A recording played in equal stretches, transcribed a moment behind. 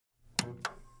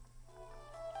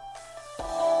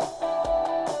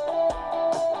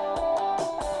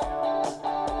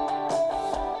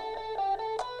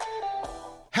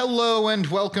Hello and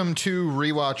welcome to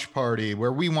Rewatch Party,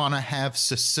 where we want to have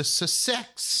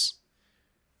sex.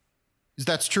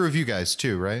 That's true of you guys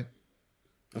too, right?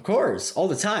 Of course, all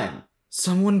the time.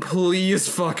 Someone please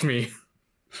fuck me.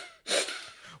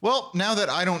 Well, now that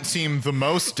I don't seem the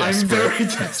most desperate. I'm very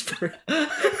desperate.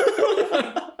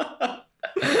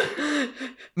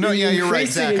 No, yeah, you're right,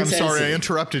 Zach. Increasing I'm sorry I intensity.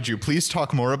 interrupted you. Please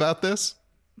talk more about this.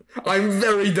 I'm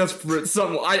very desperate.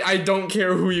 I don't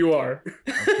care who you are.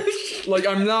 Like,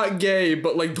 I'm not gay,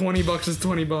 but like $20 is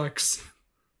 $20.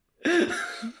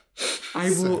 I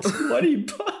will.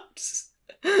 $20.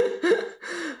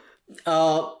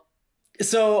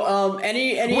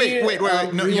 Any Wait.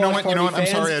 No, you know what? I'm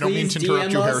sorry. I don't mean to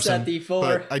interrupt you, Harrison.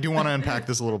 But I do want to unpack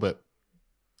this a little bit.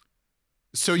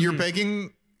 So you're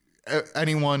begging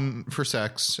anyone for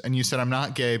sex, and you said I'm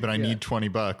not gay, but I need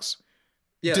 $20.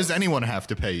 Yeah. Does anyone have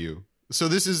to pay you? So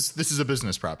this is a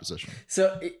business proposition.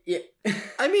 So yeah.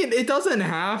 I mean, it doesn't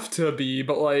have to be,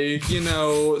 but like,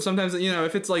 sometimes,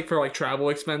 if it's like for like travel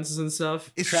expenses and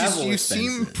stuff. It's Travel just you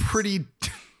seem expenses. pretty.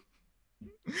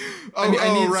 I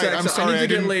need right. sex, I'm so I sorry. need to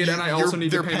get didn't. laid, and I also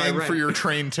need to they're pay my paying for rent. your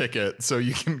train ticket, so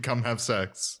you can come have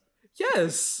sex.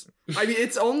 Yes. I mean,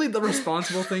 it's only the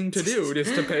responsible thing to do,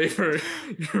 just to pay for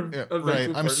your Yeah, eventual right.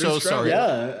 I'm partner's so travel. sorry.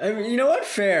 Yeah, I mean, you know what?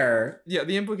 Fair. Yeah,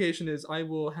 the implication is I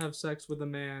will have sex with a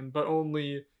man, but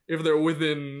only if they're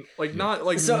within, like, not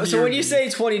like. So near when you me. say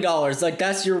 $20, like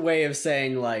that's your way of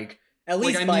saying like at like,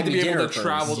 least I buy need to me be dinner able to first.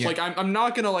 travel. Yeah. Like, I'm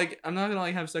not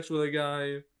gonna have sex with a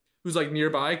guy who's like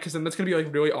nearby, because then that's gonna be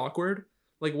like really awkward.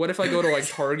 Like, what if I go to like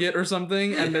Target or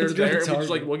something and they're Let's go to there and we just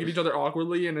like Target. look at each other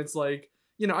awkwardly, and it's like,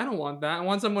 I don't want that. I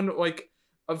want someone like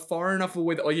far enough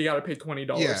away that like you gotta pay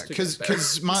 $20. Yeah, to get because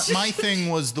there. my thing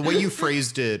was the way you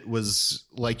phrased it was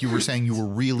like you were saying you were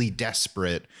really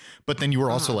desperate, but then you were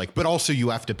also like, but also you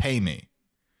have to pay me,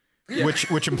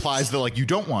 which implies that like you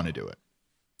don't want to do it.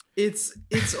 It's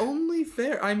only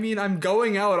fair. I mean, I'm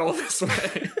going out all this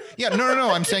way. Yeah,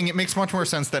 no. I'm saying it makes much more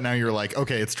sense that now you're like,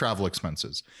 okay, it's travel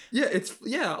expenses.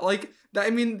 Like that. I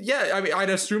mean, I'd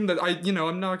assume that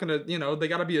I'm not gonna, they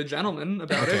gotta be a gentleman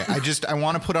about Okay, it. I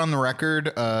want to put on the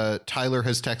record. Tyler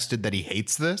has texted that he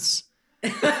hates this.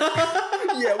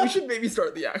 Yeah, we should maybe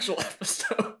start the actual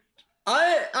episode.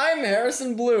 I'm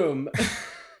Harrison Bloom.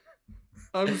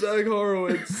 I'm Zach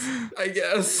Horowitz, I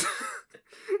guess.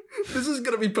 This is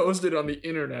gonna be posted on the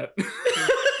internet.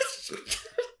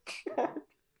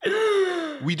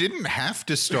 We didn't have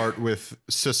to start with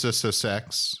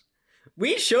sex.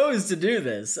 We chose to do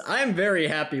this. I'm very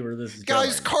happy where this is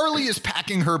Guys, going. Carly is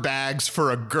packing her bags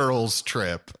for a girls'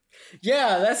 trip.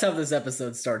 Yeah, that's how this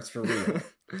episode starts for real.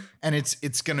 And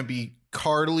it's gonna be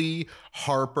Carly,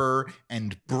 Harper,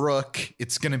 and Brooke.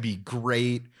 It's gonna be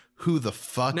great. Who the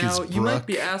fuck is Now, Brooke? you might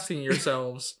be asking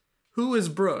yourselves, who is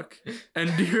Brooke?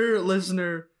 And dear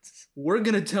listener, we're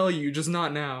gonna tell you, just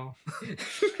not now.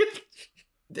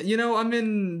 I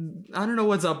don't know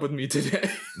what's up with me today.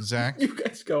 Zach, You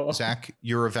guys go on. Zach,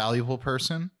 you're a valuable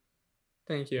person.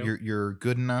 Thank you. You're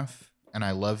good enough, and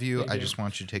I love you. Thank I you. just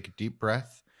want you to take a deep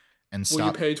breath and Will you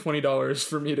stop. pay $20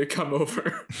 for me to come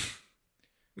over?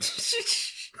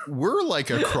 We're like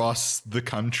across the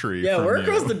country. Yeah, from we're you.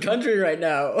 across the country right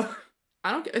now.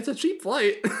 I don't. It's a cheap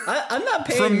flight. I'm not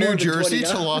paying From more New than Jersey to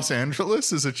 $20. Los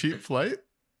Angeles is a cheap flight.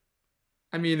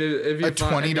 I mean, if you A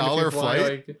 $20 flight?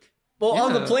 like, Well,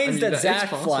 on the Yeah, planes I mean, that it's Zach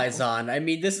possible. flies on, I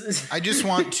mean, this is. I just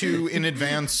want to, in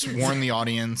advance, warn the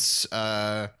audience.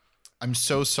 I'm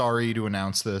so sorry to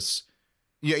announce this.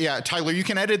 Yeah, Tyler, you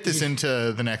can edit this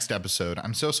into the next episode.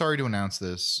 I'm so sorry to announce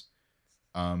this.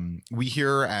 We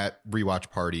here at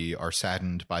Rewatch Party are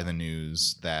saddened by the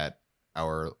news that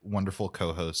our wonderful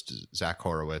co-host, Zach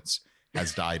Horowitz,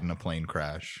 has died in a plane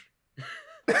crash.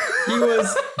 He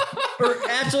was, or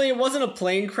actually, it wasn't a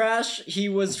plane crash. He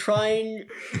was trying,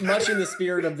 much in the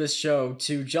spirit of this show,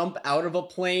 to jump out of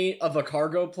a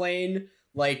cargo plane,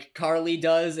 like Carly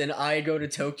does in I Go to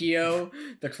Tokyo,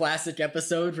 the classic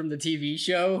episode from the TV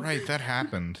show. Right, that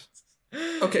happened.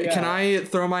 okay, Yeah. can I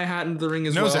throw my hat in the ring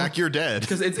as No, well? Zach, you're dead.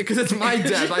 Because it's my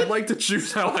death. I'd like to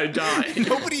choose how I die.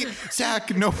 Nobody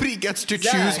gets to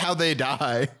Zach. choose how they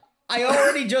die. I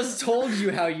already just told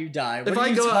you how you die. What If are I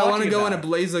you go, I want to talking go in a about?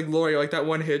 blaze of glory, like that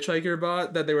one hitchhiker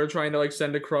bot that they were trying to like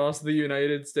send across the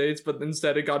United States, but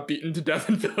instead it got beaten to death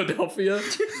in Philadelphia.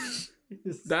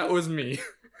 That was me.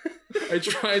 I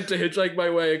tried to hitchhike my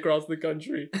way across the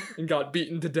country and got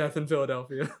beaten to death in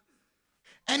Philadelphia.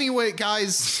 Anyway,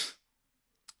 guys,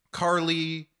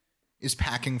 Carly is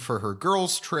packing for her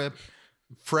girls' trip.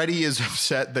 Freddie is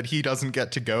upset that he doesn't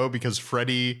get to go because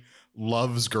Freddie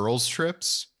loves girls'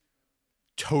 trips.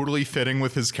 Totally fitting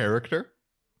with his character.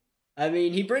 I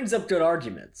mean, he brings up good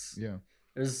arguments. Yeah.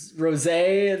 There's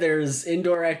rosé, there's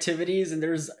indoor activities, and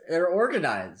they're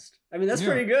organized. I mean, that's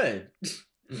pretty good.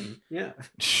 Yeah.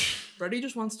 Freddie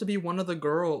just wants to be one of the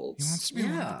girls. He wants to be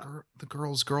one of the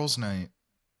girls' night.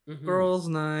 Mhm. Girls'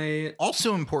 night.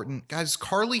 Also important, guys,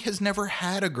 Carly has never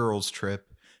had a girls'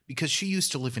 trip because she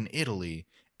used to live in Italy,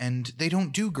 and they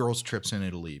don't do girls' trips in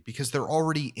Italy because they're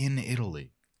already in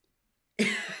Italy.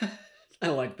 I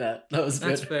like that. That was good.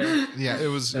 That's fair. Yeah, it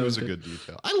was a good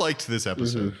detail. I liked this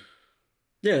episode.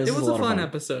 Yeah, this It was a lot of fun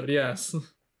episode, yes.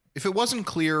 If it wasn't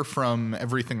clear from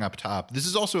everything up top, this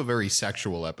is also a very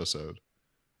sexual episode.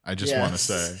 I just want to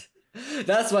say.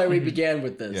 That's why we began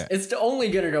with this. Yeah. It's only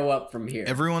going to go up from here.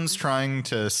 Everyone's trying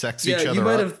to sex each Yeah, other you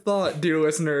might up. have thought, dear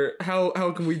listener,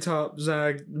 how can we top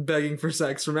Zach begging for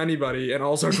sex from anybody and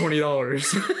also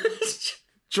 $20?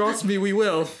 Trust me, we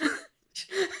will.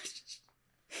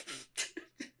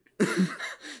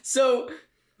 So,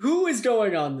 who is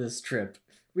going on this trip?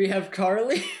 We have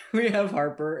Carly, we have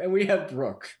Harper, and we have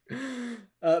Brooke.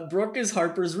 Brooke is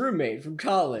Harper's roommate from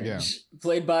college,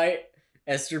 played by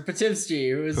Esther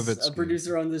Pativsky, who is a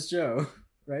producer on this show,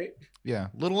 right? Yeah,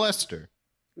 little Esther.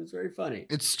 It was very funny.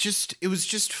 It was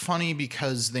just funny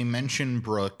because they mention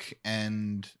Brooke,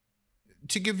 and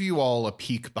to give you all a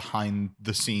peek behind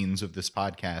the scenes of this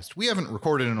podcast, we haven't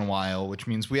recorded in a while, which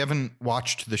means we haven't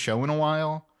watched the show in a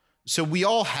while. So we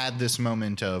all had this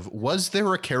moment of, was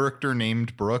there a character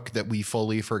named Brooke that we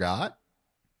fully forgot?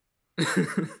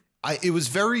 It was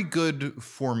very good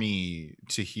for me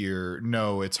to hear,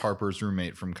 no, it's Harper's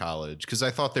roommate from college, because I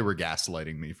thought they were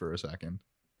gaslighting me for a second.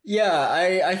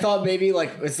 Yeah, I thought maybe,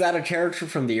 like, was that a character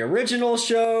from the original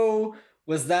show?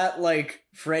 Was that, like,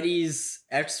 Freddie's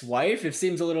ex-wife? It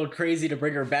seems a little crazy to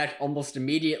bring her back almost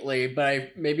immediately,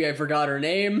 but maybe I forgot her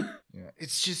name. Yeah,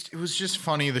 it was just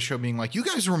funny, the show being like, you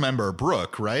guys remember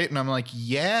Brooke, right? And I'm like,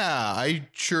 yeah, I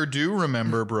sure do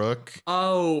remember Brooke.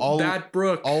 Oh, that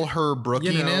Brooke. All her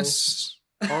Brookiness.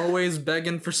 You know, always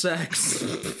begging for sex.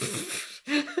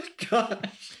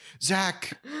 God.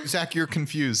 Zach, you're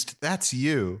confused. That's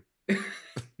you.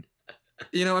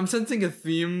 You know, I'm sensing a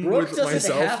theme Brooke with doesn't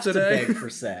myself have today. to beg for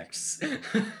sex.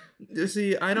 You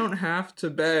see, I don't have to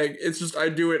beg. It's just I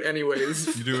do it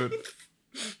anyways. You do it.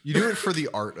 You do it for the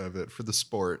art of it, for the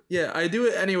sport. Yeah, I do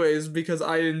it anyways because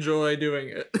I enjoy doing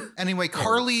it. Anyway,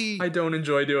 Carly. I don't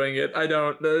enjoy doing it. I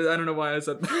don't know why I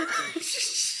said that.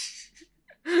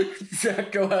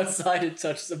 Zach, go outside and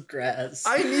touch some grass.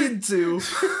 I need to.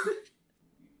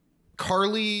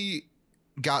 Carly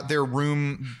got their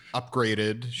room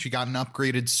upgraded. She got an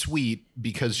upgraded suite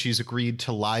because she's agreed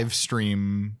to live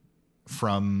stream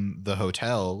from the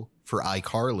hotel for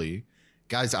iCarly.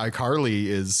 Guys, iCarly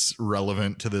is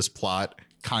relevant to this plot,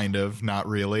 kind of, not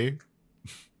really.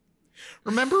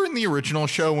 Remember in the original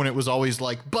show when it was always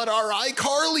like, but our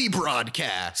iCarly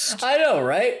broadcast? I know,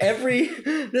 right?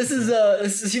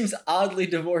 This seems oddly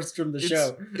divorced from the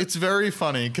show. It's very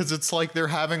funny because it's like they're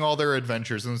having all their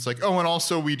adventures and it's like, oh, and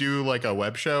also we do like a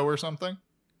web show or something.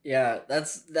 Yeah,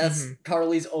 that's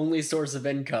Carly's only source of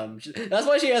income. That's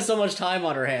why she has so much time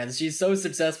on her hands. She's so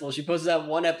successful. She posts out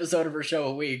one episode of her show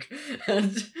a week,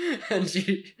 and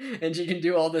she can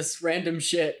do all this random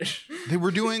shit. They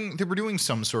were doing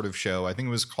some sort of show. I think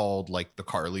it was called like The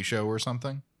Carly Show or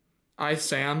something.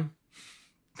 Sam.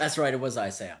 That's right. It was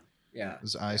Sam. Yeah. It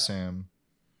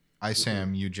was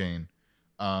Sam, you Jane.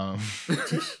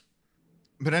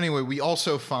 But anyway, we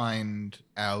also find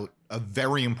out a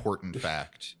very important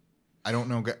fact. I don't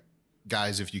know,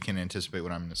 guys, if you can anticipate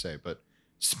what I'm going to say, but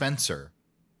Spencer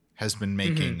has been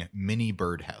making mini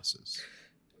birdhouses.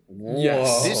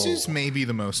 Yes. This is maybe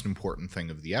the most important thing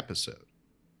of the episode.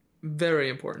 Very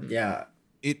important. Yeah.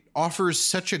 It offers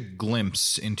such a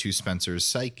glimpse into Spencer's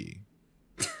psyche.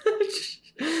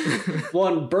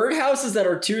 One, birdhouses that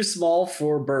are too small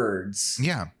for birds.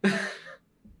 Yeah.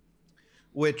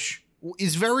 Which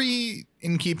is very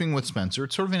in keeping with Spencer.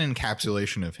 It's sort of an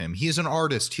encapsulation of him. He is an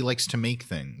artist. He likes to make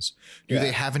things. Do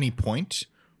they have any point?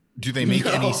 Do they make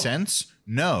any sense?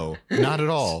 No, not at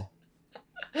all.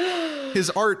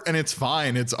 His art, and it's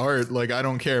fine. It's art. Like, I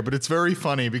don't care. But it's very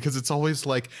funny because it's always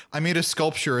like, I made a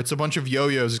sculpture. It's a bunch of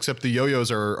yo-yos, except the yo-yos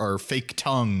are fake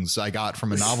tongues I got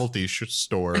from a novelty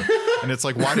store. And it's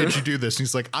like, why did you do this? And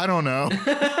he's like, I don't know.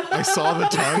 I saw the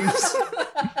tongues.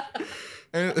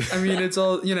 I mean, it's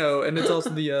all, you know, and it's also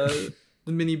the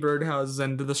mini birdhouses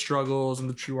and the struggles and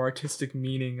the true artistic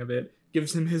meaning of it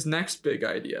gives him his next big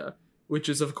idea, which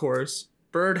is, of course,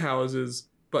 birdhouses,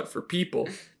 but for people.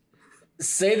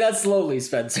 Say that slowly,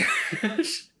 Spencer.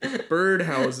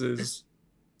 Birdhouses,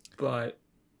 but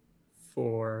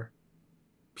for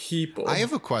people. I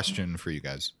have a question for you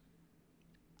guys.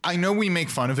 I know we make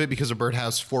fun of it because a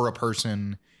birdhouse for a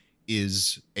person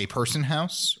is a person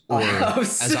house, or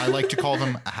house. as I like to call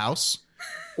them, a house.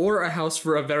 Or a house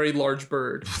for a very large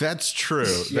bird. That's true.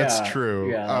 Yeah, That's true.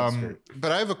 yeah, that's true.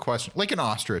 But I have a question. Like an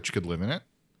ostrich could live in it.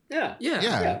 Yeah.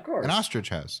 Yeah. Of course. An ostrich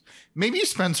has. Maybe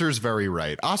Spencer's very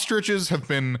right. Ostriches have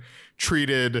been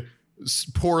treated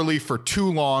poorly for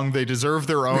too long. They deserve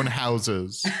their own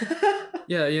houses.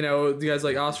 Yeah, you know, the guys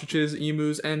like ostriches,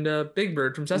 emus, and Big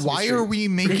Bird from Sesame Why Street. are we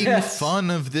making Yes. fun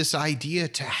of this idea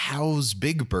to house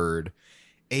Big Bird,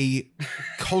 a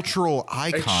cultural a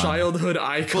icon, childhood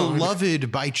icon?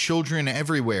 beloved by children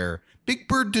everywhere? Big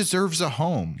Bird deserves a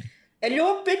home. And you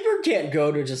know what? Big Bird can't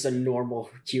go to just a normal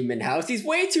human house. He's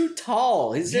way too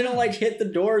tall. He's gonna like hit the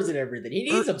doors and everything. He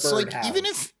needs a It's bird like, house. even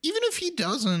if he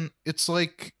doesn't, it's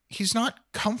like he's not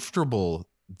comfortable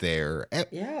there.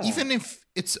 Yeah. Even if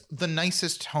it's the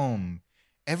nicest home,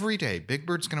 every day Big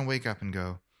Bird's gonna wake up and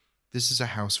go, "This is a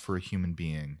house for a human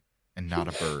being and not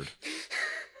a bird."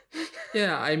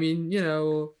 Yeah, I mean, you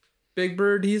know, Big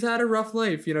Bird, he's had a rough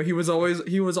life. You know, he was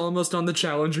almost on the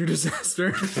Challenger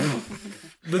disaster.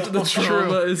 the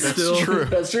trauma is That's still true.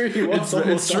 That's true. He was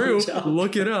It's true. almost on the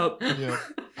Look it up. Yeah.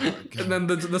 And then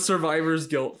the survivor's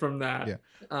guilt from that. Yeah.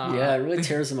 yeah, it really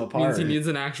tears him apart. Means he needs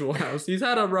an actual house. He's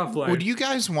had a rough life. Would you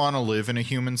guys want to live in a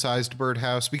human-sized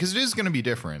birdhouse? Because it is going to be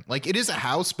different. Like, it is a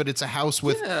house, but it's a house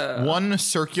with Yeah. one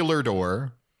circular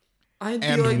door. I'd be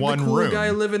and like one the cool room. guy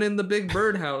living in the Big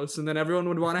Bird house, and then everyone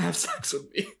would want to have sex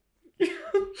with me.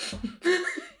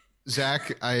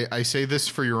 Zach, I say this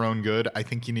for your own good. I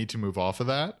think you need to move off of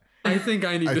that. I think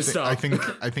I need to stop.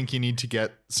 I think you need to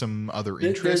get some other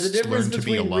There's interests. a difference Learn to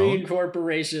be between alone.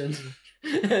 reincorporation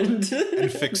and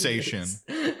fixation.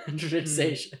 and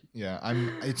fixation. Yeah,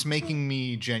 it's making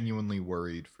me genuinely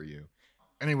worried for you.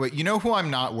 Anyway, you know who I'm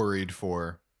not worried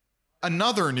for?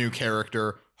 Another new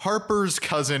character, Harper's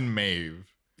cousin Maeve.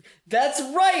 That's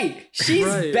right. She's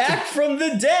Right. back from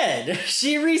the dead.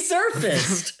 She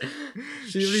resurfaced.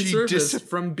 She She resurfaced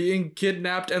from being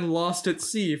kidnapped and lost at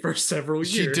sea for several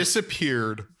She years.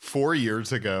 disappeared 4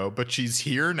 years ago, but she's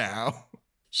here now.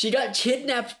 She got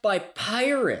kidnapped by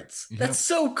pirates. Yep. That's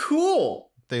so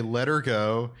cool. They let her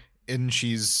go, and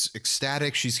she's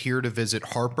ecstatic. She's here to visit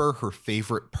Harper, her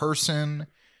favorite person.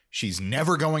 She's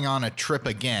never going on a trip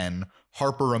again.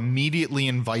 Harper immediately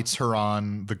invites her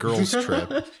on the girls'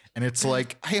 trip. And it's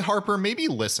like, hey, Harper, maybe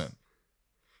listen.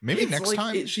 Maybe It's next like,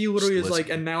 time. she literally just is like,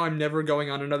 listen. and now I'm never going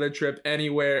on another trip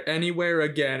anywhere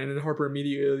again. And then Harper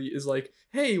immediately is like,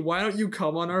 hey, why don't you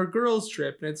come on our girls'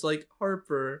 trip? And it's like,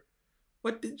 Harper,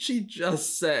 what did she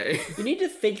just say? You need to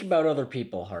think about other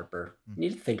people, Harper. You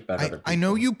need to think about other people. I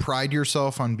know you pride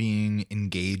yourself on being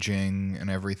engaging and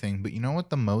everything, but you know what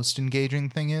the most engaging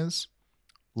thing is?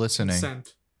 Listening.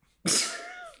 Consent.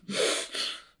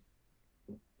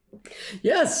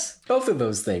 Yes, both of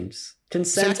those things.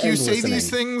 Consent Zach, you and say listening. these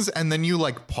things and then you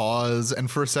like pause,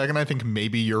 and for a second I think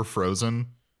maybe you're frozen.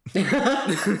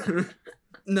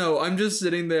 No, I'm just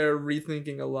sitting there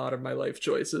rethinking a lot of my life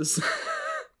choices.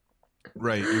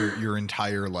 Right, your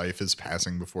entire life is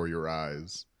passing before your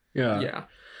eyes. Yeah.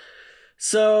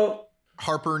 So,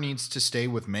 Harper needs to stay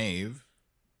with Maeve,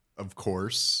 of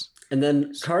course. and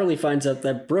then Carly finds out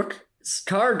that Brooke's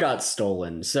car got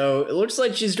stolen. So it looks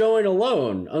like she's going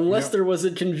alone, unless Yep. there was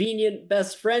a convenient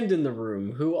best friend in the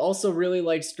room who also really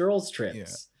likes girls' trips. Yeah.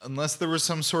 Unless there was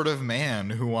some sort of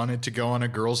man who wanted to go on a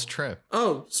girls' trip.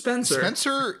 Oh, Spencer.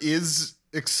 Spencer is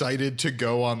excited to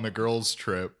go on the girls'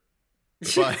 trip,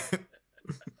 but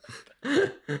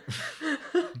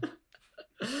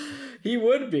He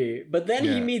would be, but then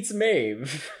he Yeah. meets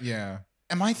Maeve. yeah.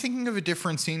 Am I thinking of a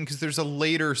different scene? Because there's a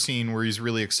later scene where he's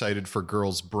really excited for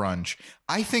girls' brunch.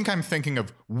 I think I'm thinking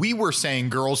of, we were saying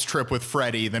girls' trip with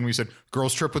Freddie, then we said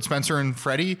girls' trip with Spencer and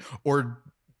Freddie, or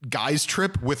guys'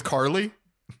 trip with Carly.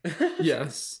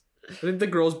 Yes. I think the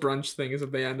girls' brunch thing is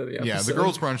at the end of the episode. Yeah, the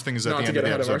girls' brunch thing is at Not the to end get of the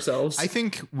ahead of episode. ourselves. I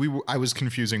think I was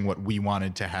confusing what we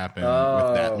wanted to happen with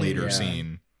Oh, that later yeah.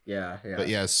 scene. Yeah. But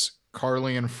yes,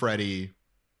 Carly and Freddie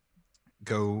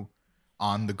go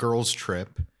on the girls'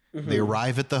 trip. Mhm. They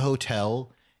arrive at the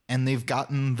hotel and they've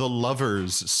gotten the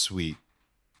lovers suite.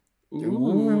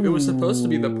 Ooh, it was supposed to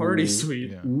be the party Ooh. suite.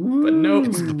 Yeah. But nope.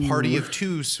 It's the party of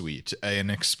two suite, an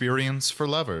experience for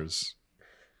lovers.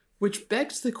 Which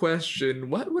begs the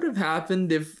question, what would have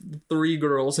happened if 3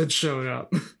 girls had shown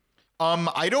up?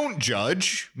 I don't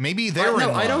judge. Maybe they're in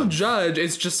No, I don't love. judge.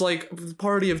 It's just like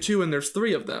party of 2 and there's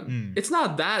 3 of them. It's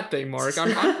not that thing, Mark.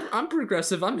 I'm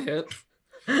progressive. I'm hip.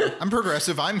 I'm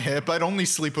progressive. I'm hip. I'd only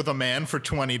sleep with a man for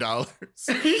 $20.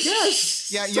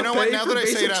 Yes. Yeah, you So know what? pay Now for that I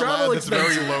say basic it out travel loud, that's a very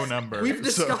expenses. low number. We've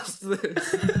So- discussed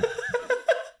this.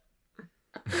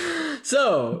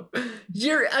 So,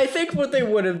 I think what they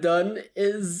would have done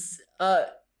is,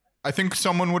 I think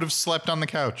someone would have slept on the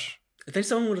couch. I think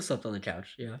someone would have slept on the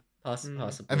couch. Yeah,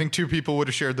 possibly. I think two people would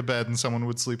have shared the bed and someone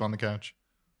would sleep on the couch.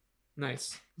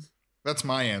 Nice. That's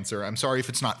my answer. I'm sorry if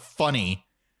it's not funny.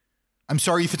 I'm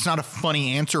sorry if it's not a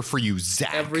funny answer for you,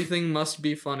 Zach. Everything must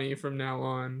be funny from now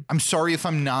on. I'm sorry if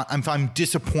I'm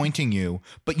disappointing you,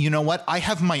 but you know what? I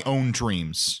have my own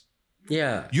dreams.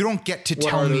 Yeah. You don't get to What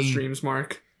tell are me. those dreams,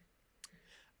 Mark?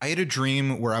 I had a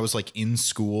dream where I was like in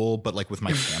school, but like with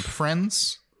my camp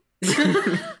friends.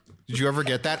 Did you ever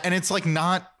get that? And it's like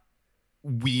not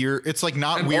weird. It's like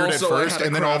not And weird at also, I first, had a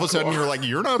and then all of a crab sudden claw. you're like,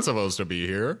 you're not supposed to be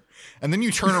here. And then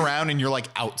you turn around and you're like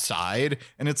outside,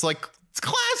 and it's like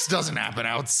class doesn't happen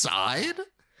outside.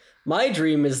 My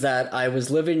dream is that I was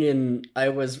going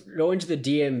to the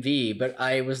DMV, but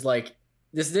I was like,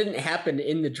 this didn't happen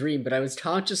in the dream, but I was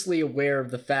consciously aware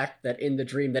of the fact that in the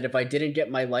dream that if I didn't get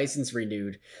my license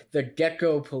renewed, the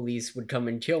Gecko police would come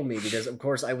and kill me because, of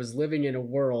course, I was living in a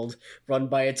world run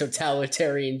by a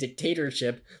totalitarian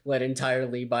dictatorship led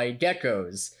entirely by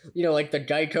geckos. You know, like the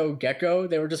Geico Gecko,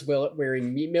 they were just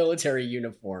wearing military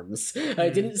uniforms. I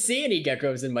didn't see any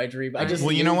geckos in my dream. I just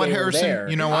Well, you knew know what, they were Harrison? there.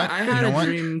 You know what? I had You know a what?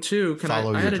 dream too.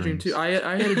 Follow I had a your dream dreams. too.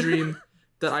 I had a dream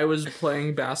that I was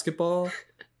playing basketball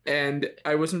and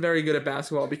I wasn't very good at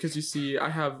basketball because you see I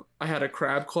had a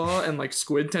crab claw and like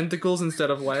squid tentacles instead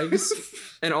of legs.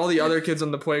 And all the other kids on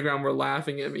the playground were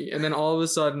laughing at me. And then all of a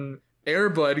sudden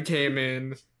Airbud came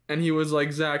in and he was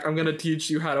like, "Zach, I'm gonna teach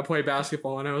you how to play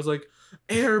basketball." And I was like,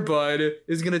 Airbud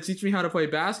is gonna teach me how to play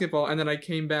basketball. And then I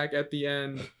came back at the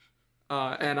end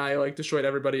and I like destroyed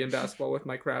everybody in basketball with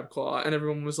my crab claw, and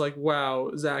everyone was like,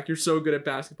 "Wow, Zach, you're so good at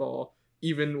basketball,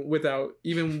 even with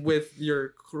your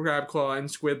crab claw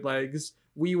and squid legs.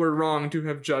 We were wrong to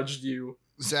have judged you."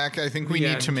 Zach, I think we The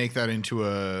need to end. make that into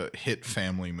a hit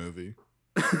family movie.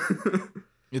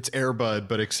 It's Airbud,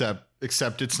 but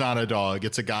except it's not a dog.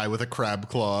 It's a guy with a crab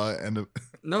claw and a.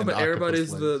 No, And but Airbud octopus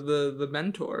is legs. the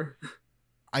mentor.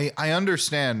 I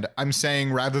understand. I'm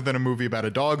saying rather than a movie about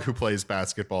a dog who plays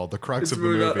basketball, the crux It's of the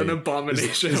really about movie an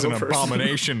abomination. is of an a person.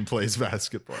 abomination plays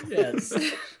basketball. Yes.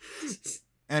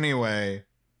 Anyway,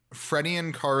 Freddie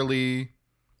and Carly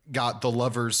got the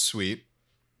lover's suite,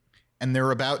 and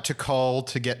they're about to call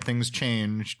to get things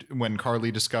changed when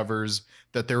Carly discovers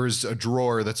that there is a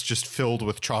drawer that's just filled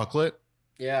with chocolate.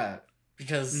 Yeah,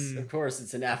 because of course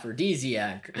it's an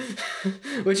aphrodisiac,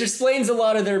 which explains a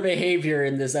lot of their behavior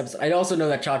in this episode. I also know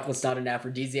that chocolate's not an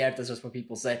aphrodisiac, that's just what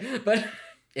people say, but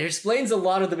it explains a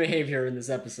lot of the behavior in this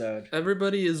episode.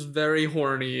 Everybody is very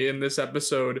horny in this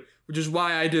episode, which is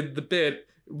why I did the bit.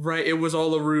 Right, it was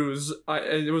all a ruse.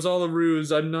 It was all a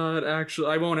ruse. I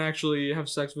won't actually have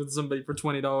sex with somebody for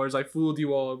 $20. I fooled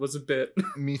you all. It was a bit.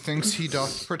 Methinks he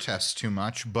doth protest too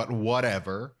much, but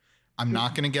whatever. I'm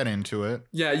not going to get into it.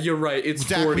 Yeah, you're right. It's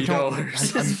Zach, we don't-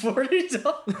 $40. It's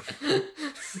 $40.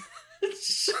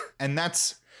 And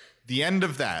that's the end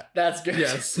of that. That's good.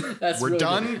 Yes. That's We're really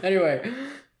done? good. Anyway,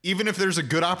 Even if there's a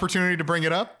good opportunity to bring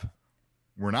it up,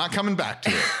 we're not coming back to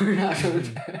it. we're not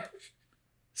coming back.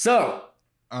 So,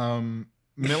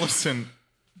 Millicent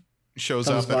shows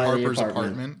Comes up at by the Harper's apartment.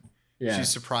 apartment. yeah. She's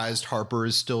surprised Harper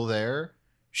is still there.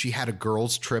 She had a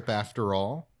girls' trip after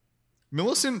all.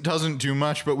 Millicent doesn't do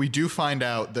much, but we do find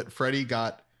out that Freddie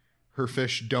got her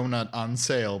fish donut on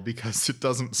sale because it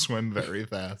doesn't swim very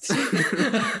fast.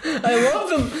 I love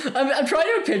them. I'm trying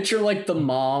to picture like the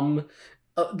mom,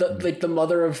 the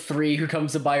mother of three who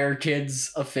comes to buy her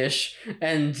kids a fish,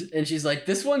 and she's like,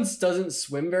 "This one doesn't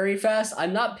swim very fast.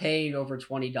 I'm not paying over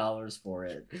 $20 for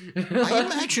it." I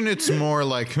imagine it's more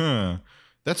like,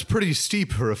 that's pretty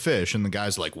steep for a fish. And the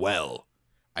guy's like, well,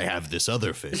 I have this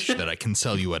other fish that I can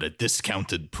sell you at a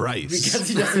discounted price. Because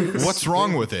he doesn't. What's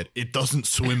wrong with it? It doesn't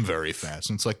swim very fast.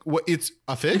 And it's like, what? It's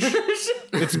a fish?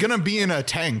 It's going to be in a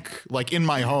tank, like in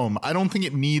my home. I don't think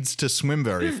it needs to swim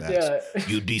very fast. Yeah.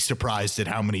 You'd be surprised at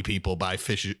how many people buy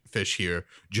fish here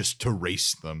just to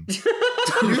race them.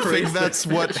 Do you think that's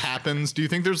what happens? Do you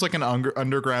think there's like an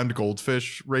underground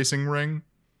goldfish racing ring?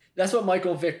 That's what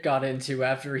Michael Vick got into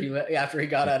after he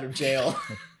got out of jail.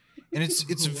 And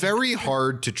it's very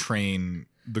hard to train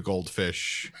the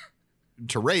goldfish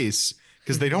to race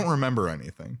because they don't remember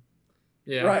anything.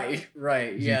 Yeah. Right.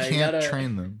 Yeah, You can't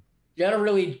train them. You gotta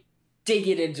really dig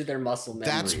it into their muscle memory.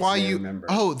 That's why remember.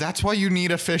 that's why you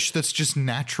need a fish that's just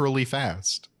naturally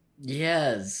fast.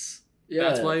 Yes. Yeah.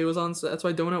 That's why that's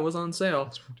why Donut was on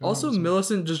sale. Also,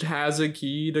 Millicent just has a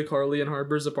key to Carly and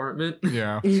Harper's apartment.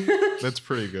 Yeah, that's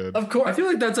pretty good. Of course. I feel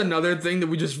like that's another thing that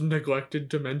we just neglected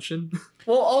to mention.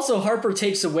 Well, also Harper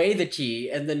takes away the key,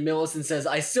 and then Millicent says,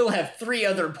 "I still have 3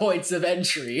 other points of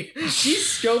entry." She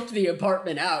scoped the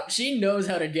apartment out. She knows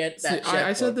how to get that.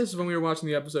 I said this when we were watching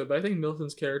the episode, but I think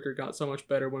Millicent's character got so much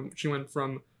better when she went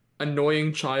from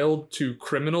annoying child to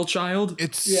criminal child.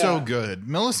 It's so good.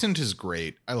 Millicent is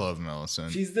great. I love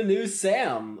Millicent. She's the new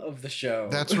Sam of the show.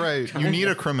 That's right. You need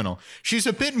a criminal. She's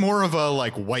a bit more of a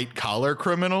like white collar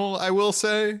criminal, I will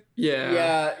say.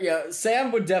 Yeah.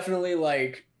 Sam would definitely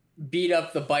like beat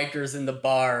up the bikers in the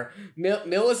bar.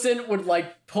 Millicent would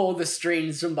like pull the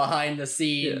strings from behind the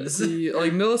scenes.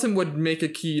 Like Millicent would make a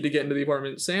key to get into the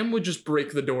apartment. Sam would just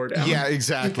break the door down. Yeah,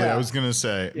 exactly. Yeah. I was gonna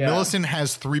say Millicent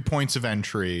has 3 points of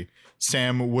entry.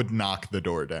 Sam would knock the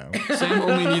door down. Sam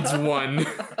only needs 1.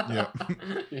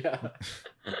 Yeah.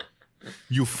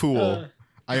 You fool.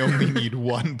 I only need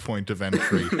 1 point of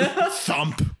entry.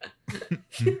 Thump.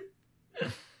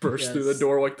 Burst through the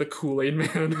door like the Kool-Aid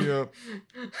Man. Yep.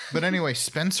 But anyway,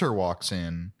 Spencer walks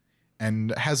in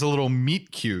and has a little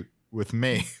meet cute with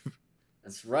Maeve.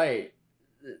 That's right.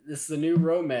 This is the new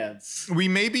romance. We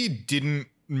maybe didn't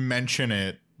mention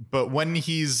it, but when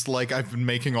he's like, I've been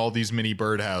making all these mini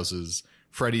birdhouses,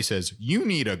 Freddie says, you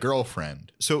need a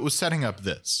girlfriend. So it was setting up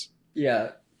this.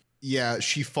 Yeah. Yeah,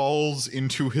 she falls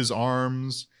into his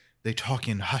arms. They talk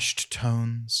in hushed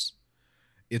tones.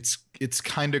 It's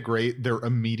kind of great. They're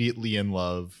immediately in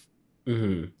love.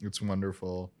 Mm-hmm. It's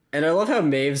wonderful. And I love how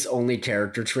Maeve's only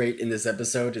character trait in this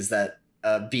episode is that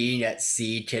being at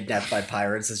sea kidnapped by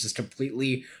pirates has just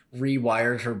completely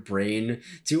rewired her brain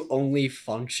to only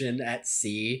function at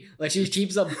sea. Like she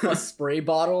keeps a spray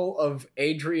bottle of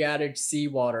Adriatic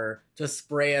seawater to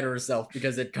spray at herself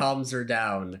because it calms her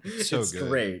down. It's good.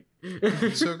 Great.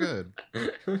 It's so good.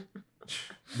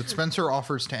 But Spencer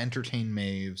offers to entertain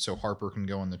Maeve so Harper can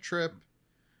go on the trip.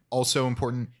 Also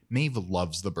important, Maeve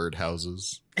loves the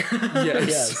birdhouses.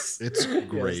 Yes. It's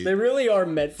great. Yes, they really are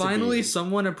meant Finally, to be.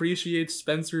 someone appreciates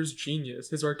Spencer's genius,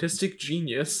 his artistic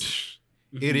genius.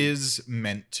 It is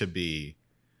meant to be.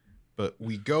 But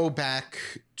we go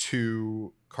back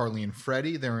to Carly and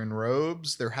Freddie. They're in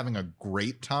robes. They're having a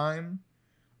great time.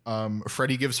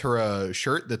 Freddie gives her a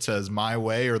shirt that says "My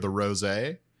Way" or the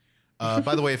Rosé.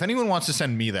 By the way, if anyone wants to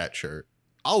send me that shirt,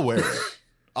 I'll wear it.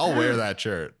 I'll wear that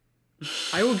shirt.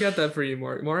 I will get that for you,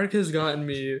 Mark. Mark has gotten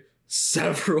me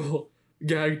several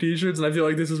gag t-shirts, and I feel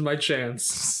like this is my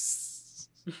chance.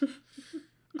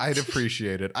 I'd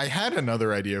appreciate it. I had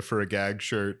another idea for a gag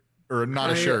shirt. Or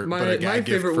not a shirt, but a gag my gift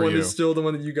favorite for one you. is still the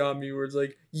one that you got me, where it's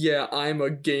like, yeah, I'm a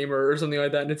gamer or something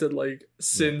like that, and it said like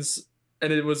since,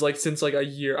 and it was like since like a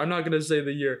year. I'm not gonna say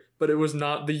the year, but it was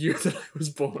not the year that I was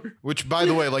born. Which, by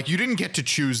the way, like you didn't get to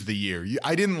choose the year.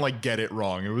 I didn't like get it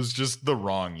wrong. It was just the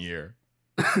wrong year.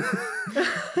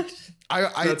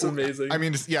 That's amazing. I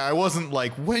mean, yeah, I wasn't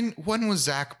like when was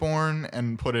Zach born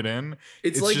and put it in.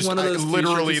 It's like just, one of those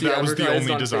literally t-shirts you see that was the advertised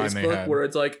only on design they Facebook had. where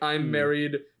it's like, I'm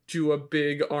married to a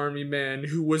big army man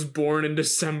who was born in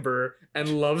December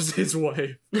and loves his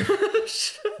wife.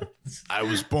 I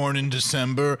was born in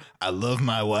December. I love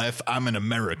my wife. I'm an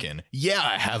American. Yeah,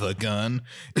 I have a gun.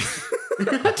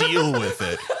 Deal with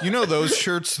it. You know those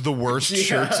shirts, the worst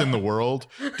shirts in the world?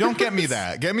 Don't get me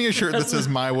that. Get me a shirt that says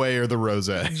 "My Way" or the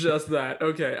Rosé. Just that.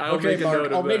 Okay, I'll Okay, make a Mark, note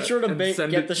of I'll make that sure to and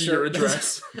send get it the to your shirt.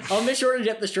 address. I'll make sure to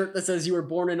get the shirt that says you were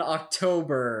born in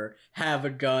October, have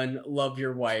a gun, love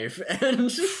your wife,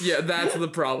 and Yeah, that's the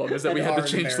problem, is that we and had to are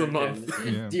change the American. month.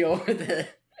 Yeah. Deal with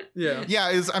it. Yeah.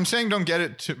 Yeah, I'm saying don't get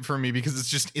it for me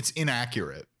because it's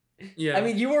inaccurate. Yeah. I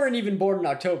mean, you weren't even born in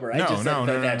October. I No, just said no,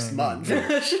 the no, next no, month.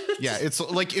 no. Yeah, it's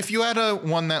like if you had a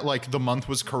one that like the month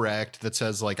was correct that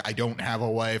says like I don't have a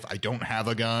wife, I don't have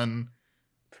a gun,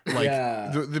 like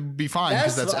Yeah. they'd be fine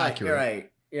because that's right, accurate. You're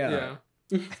right. Yeah.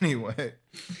 Anyway,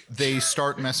 they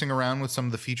start messing around with some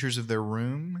of the features of their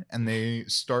room and they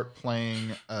start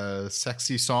playing a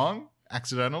sexy song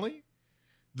accidentally.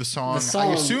 The song, I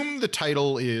assume the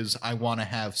title is I Want to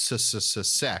Have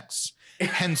Sex,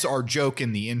 hence our joke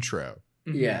in the intro.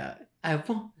 Yeah. I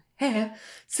won't have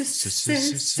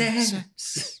sex.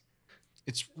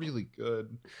 It's really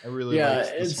good. I really Yeah, liked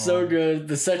the it's song. so good.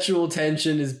 The sexual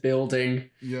tension is building.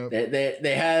 Yep.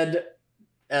 They had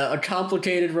a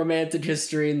complicated romantic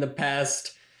history in the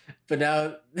past, but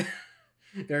now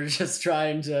they're just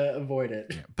trying to avoid it.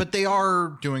 Yeah, but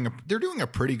they're doing a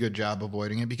pretty good job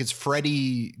avoiding it because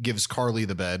Freddie gives Carly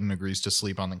the bed and agrees to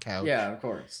sleep on the couch. Yeah, of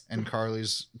course. And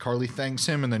Carly thanks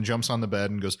him and then jumps on the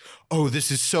bed and goes, "Oh, this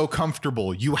is so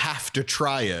comfortable. You have to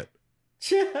try it."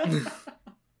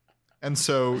 And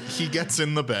so he gets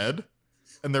in the bed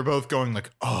and they're both going like,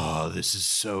 oh, this is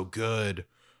so good.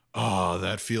 Oh,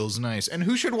 that feels nice. And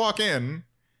who should walk in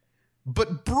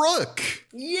but Brooke?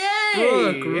 Yay!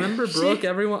 Brooke, remember Brooke?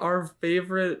 Everyone, our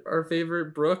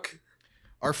favorite Brooke.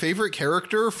 Our favorite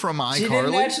character from iCarly. She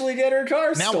didn't actually get her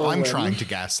car Now stolen. I'm trying to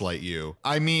gaslight you.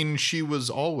 I mean, she was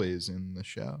always in the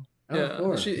show. Oh, of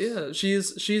course.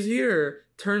 She's here.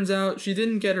 Turns out she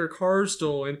didn't get her car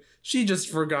stolen. She just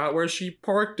forgot where she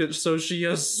parked it, so she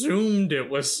assumed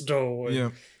it was stolen. Yeah.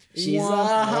 She's a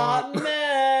hot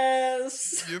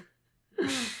mess. Yep.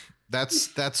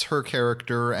 That's her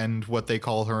character and what they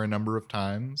call her a number of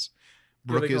times.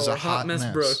 Brooke is a hot mess.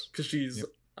 Brooke, because she's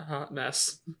a hot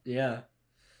mess. Yeah.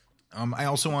 I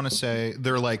also want to say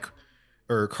they're like,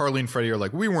 or Carly and Freddie are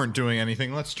like, we weren't doing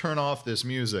anything. Let's turn off this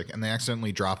music, and they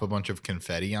accidentally drop a bunch of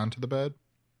confetti onto the bed.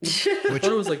 I thought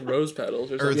it was like rose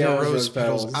petals or Or something. they're Yeah, rose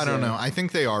petals. petals, I don't yeah. know. I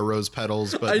think they are rose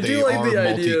petals, but I they do like are the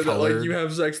idea that multicolored. like you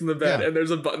have sex in the bed Yeah. and there's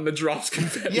a button that drops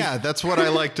confetti. Yeah, that's what I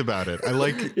liked about it. I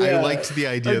Yeah. liked the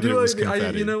idea I that do it was like.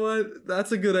 confetti. You know what?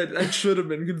 That's a good idea. It should have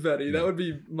been confetti. That would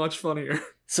be much funnier.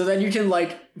 So then you can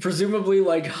like presumably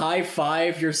like high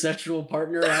five your sexual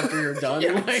partner after you're done.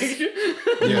 Yes. Like,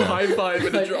 You Yeah. high five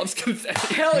and Like- it drops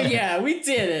confetti. hell yeah, we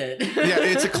did it. Yeah,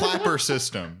 it's a clapper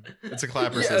system. It's a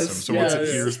clapper Yes, system. So once it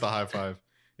yes. hears the high five.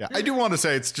 Yeah, I do want to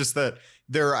say it's just that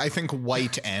there are, I think,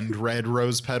 white and red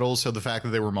rose petals. So the fact that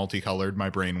they were multicolored, my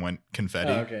brain went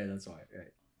confetti. Oh, okay, that's why. Right.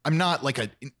 I'm not like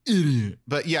an idiot,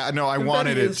 but yeah, no, I Confetti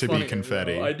wanted it is to be funnier,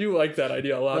 confetti. though. I do like that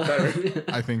idea a lot better.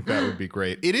 I think that would be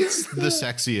great. It is the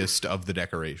sexiest of the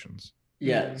decorations.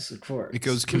 Yes, of course. It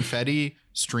goes confetti,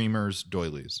 streamers,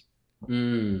 doilies.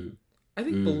 Mm. I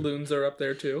think balloons are up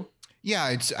there too.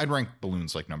 Yeah, I'd rank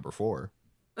balloons like number 4.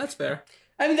 That's fair.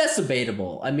 I mean, that's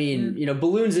debatable. I mean, you know,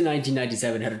 balloons in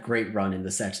 1997 had a great run in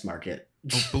the sex market.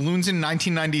 Oh, balloons in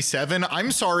 1997.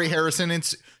 I'm sorry, Harrison.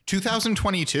 It's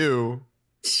 2022.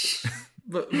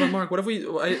 But Mark, what if we,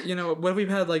 what if we've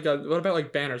had like what about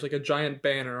like banners, like a giant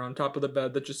banner on top of the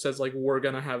bed that just says like "We're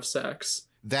gonna have sex."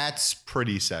 That's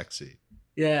pretty sexy.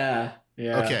 Yeah.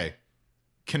 Yeah. Okay,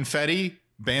 confetti,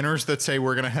 banners that say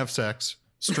we're gonna have sex,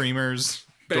 streamers,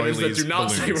 Banners doilies, that do not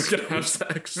balloons. say we're gonna have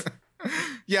sex.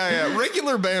 Yeah.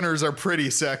 Regular banners are pretty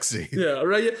sexy. Yeah,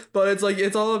 right. But it's like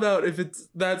it's all about if it's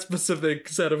that specific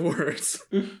set of words.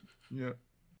 Yeah.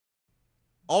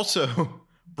 Also,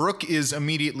 Brooke is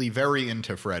immediately very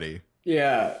into Freddie.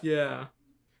 Yeah. Yeah.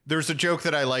 There's a joke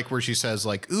that I like where she says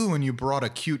like, "Ooh, and you brought a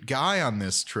cute guy on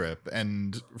this trip,"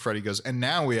 and Freddie goes, "And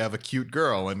now we have a cute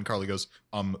girl," and Carly goes,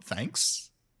 thanks."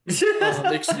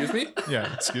 Excuse me.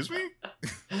 Yeah, excuse me.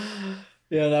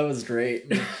 Yeah, that was great.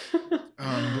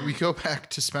 But we go back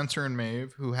to Spencer and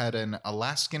Maeve, who had an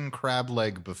Alaskan crab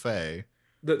leg buffet.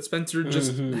 That Spencer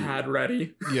just Mhm. had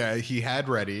ready. Yeah, he had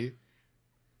ready.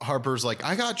 Harper's like,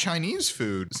 I got Chinese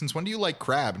food. Since when do you like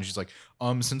crab? And she's like,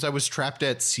 since I was trapped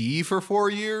at sea for 4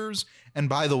 years. And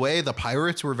by the way, the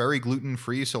pirates were very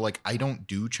gluten-free, so like I don't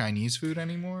do Chinese food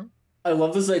anymore. I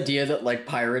love this idea that like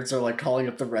pirates are like calling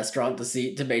up the restaurant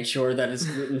to make sure that it's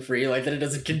gluten free, like that it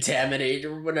doesn't contaminate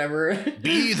or whatever.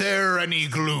 Be there any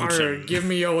gluten? Give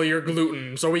me all your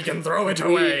gluten so we can throw it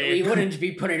We wouldn't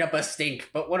be putting up a stink,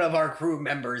 but one of our crew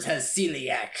members has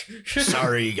celiac.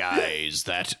 Sorry, guys,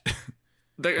 that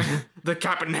The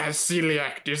captain has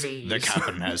celiac disease. the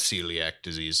captain has celiac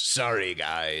disease. Sorry,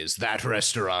 guys, that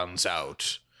restaurant's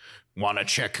out. Wanna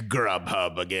check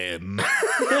Grubhub again?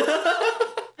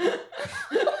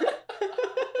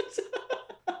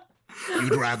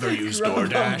 You'd rather use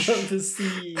DoorDash? Of the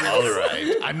sea. All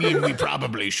right. I mean, we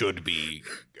probably should be,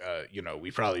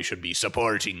 we probably should be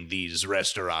supporting these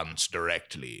restaurants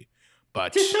directly.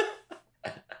 But,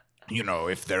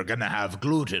 if they're gonna have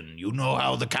gluten, you know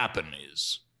how the captain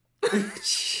is.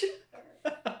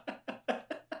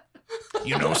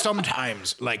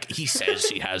 Sometimes, like, he says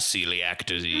he has celiac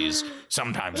disease.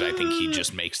 Sometimes I think he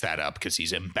just makes that up because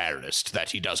he's embarrassed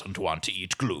that he doesn't want to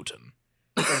eat gluten.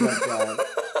 Oh my god.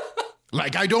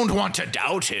 Like, I don't want to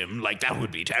doubt him. Like, that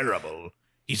would be terrible.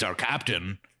 He's our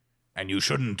captain, and you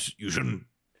shouldn't,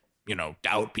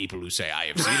 doubt people who say I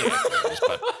have celiac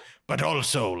disease. But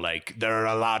also, like, there are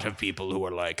a lot of people who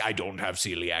are like, I don't have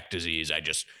celiac disease. I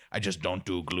just don't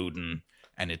do gluten,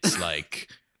 and it's like,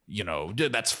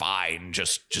 that's fine.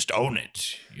 Just own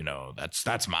it.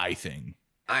 That's my thing.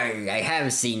 I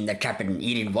have seen the captain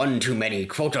eating one too many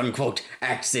quote-unquote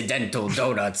accidental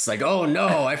donuts. Like, oh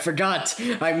no, I forgot. I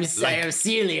have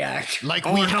celiac. Like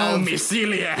Oh we no, have, me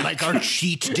celiac. like our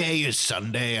cheat day is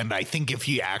Sunday, and I think if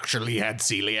he actually had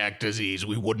celiac disease,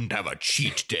 we wouldn't have a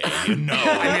cheat day, you know.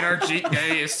 I mean, our cheat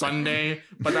day is Sunday,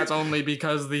 but that's only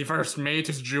because the first mate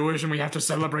is Jewish and we have to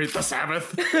celebrate the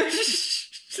Sabbath.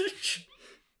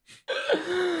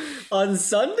 On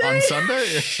Sunday? On Sunday?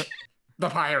 The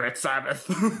pirate Sabbath.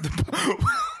 Wait,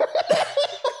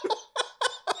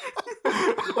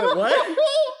 what?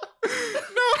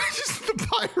 No, just the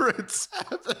pirate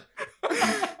Sabbath.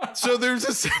 So there's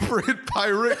a separate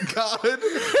pirate god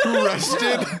who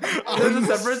rested. There's a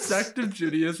separate sect of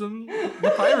Judaism,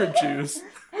 the pirate Jews.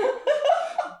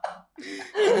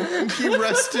 He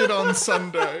rested on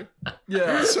Sunday.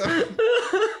 Yeah. So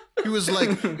he was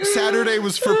like, Saturday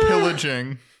was for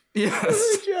pillaging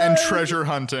Yes. and treasure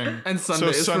hunting, And Sunday so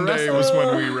is for Sunday resting. was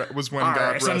when was when God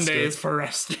Alright, rested. Sunday is for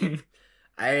resting.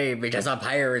 Hey, because a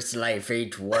pirate's life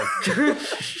ain't work.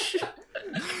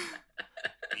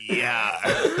 Yeah.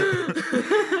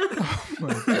 Oh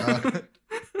my God.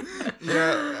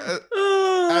 Yeah.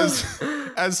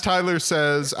 As Tyler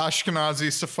says,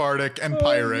 Ashkenazi, Sephardic, and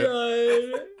pirate.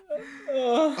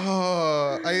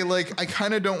 I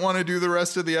kind of don't want to do the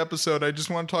rest of the episode. I just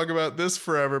want to talk about this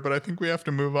forever, but I think we have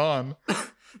to move on.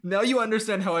 Now you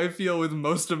understand how I feel with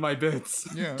most of my bits.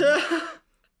 Yeah.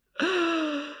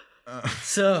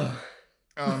 So,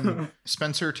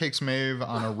 Spencer takes Maeve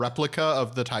on a replica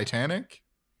of the Titanic.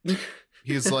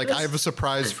 He's like, I have a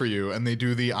surprise for you. And they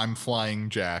do the I'm flying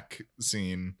Jack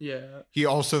scene. Yeah. He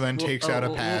also then takes out a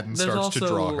pad and there's starts to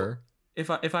draw also- her.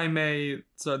 If I may,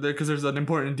 so because there's an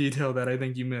important detail that I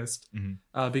think you missed,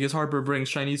 because Harper brings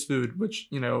Chinese food, which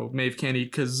Maeve can't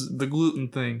eat because the gluten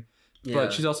thing. yeah.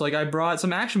 But she's also like, I brought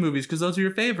some action movies because those are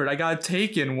your favorite. I got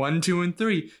Taken 1, 2, and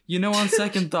 3. On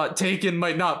second thought, Taken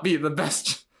might not be the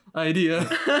best idea.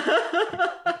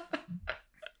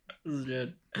 This is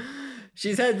good.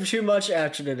 She's had too much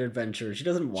action and adventure. She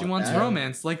doesn't want She wants that.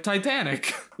 romance, like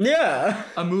Titanic, Yeah.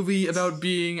 a movie about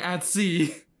being at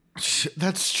sea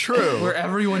That's true. where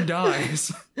everyone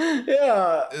dies.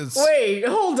 Yeah. It's- Wait,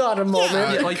 hold on a moment.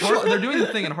 Yeah. Yeah, like they're doing the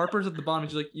thing, and Harper's at the bottom.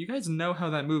 And she's like, "You guys know how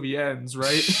that movie ends,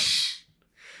 right?"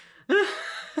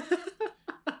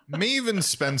 Maeve and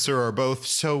Spencer are both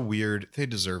so weird. They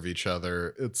deserve each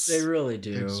other. They really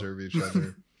They do. deserve each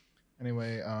other.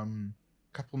 Anyway, a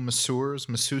couple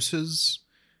masseuses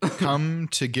come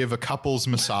to give a couple's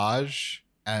massage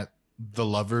at the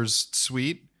lovers'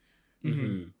 suite.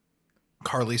 Mhm.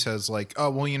 Carly says like, "Oh,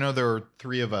 well, there are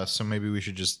 3 of us, so maybe we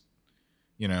should just,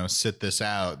 sit this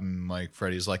out." And like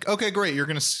Freddie's like, "Okay, great. You're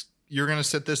going to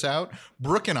sit this out.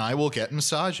 Brooke and I will get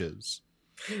massages."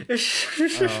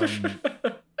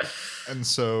 And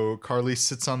so Carly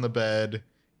sits on the bed,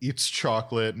 eats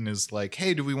chocolate, and is like,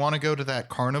 "Hey, do we want to go to that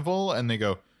carnival?" And they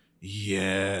go,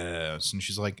 "Yes." And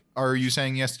she's like, "Are you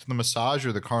saying yes to the massage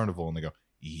or the carnival?" And they go,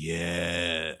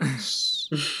 "Yes."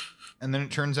 And then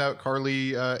it turns out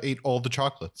Carly ate all the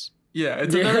chocolates. Yeah,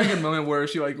 it's a very good moment where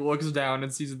she like looks down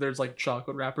and sees that there's like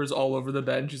chocolate wrappers all over the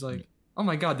bed, and she's like, "Oh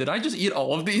my god, did I just eat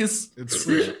all of these?" It's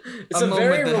weird. It's a a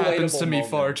very moment that happens relatable to me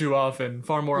moment. far too often,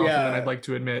 far more often than Yeah. I'd like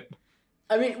to admit.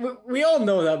 I mean, we all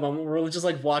know that moment where we're just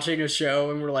like watching a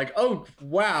show and we're like, "Oh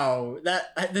wow,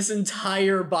 that this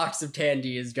entire box of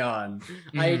candy is gone."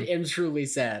 I am truly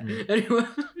sad. Anyway,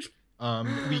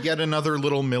 We get another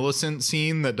little Millicent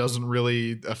scene that doesn't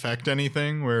really affect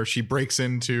anything, where she breaks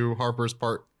into Harper's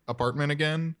apartment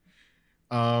again,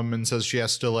 and says she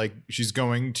has to she's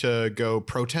going to go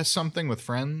protest something with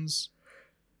friends.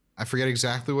 I forget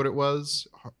exactly what it was.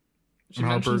 She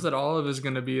Harper- mentions that Olive is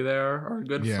going to be there, our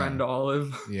good Yeah. friend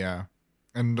Olive. Yeah,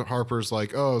 and Harper's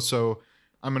like, "Oh, so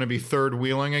I'm going to be third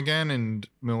wheeling again," and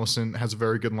Millicent has a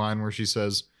very good line where she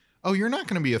says, "Oh, you're not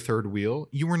going to be a third wheel.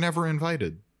 You were never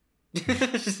invited."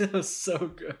 that was so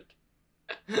good.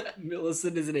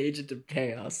 Millicent is an agent of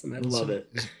chaos, and I love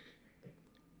it.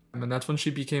 And that's when she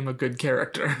became a good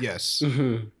character. Yes.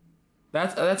 Mm-hmm.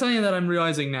 That's something that I'm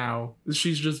realizing now.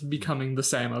 She's just becoming the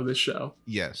Sam of this show.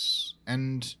 Yes.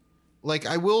 And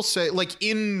I will say,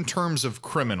 in terms of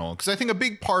criminal, because I think a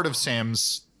big part of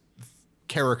Sam's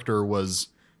character was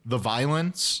the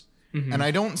violence. Mhm. And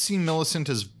I don't see Millicent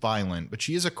as violent, but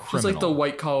she is a She's criminal. like the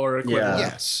white collar equivalent. Yeah.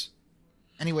 Yes.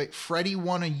 Anyway, Freddie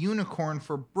won a unicorn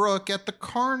for Brooke at the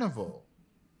carnival.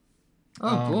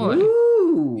 Oh boy.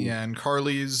 Ooh. Yeah, and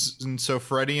so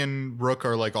Freddie and Brooke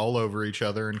are all over each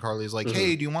other, and Carly's like,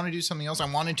 "Hey, do you want to do something else? I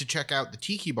wanted to check out the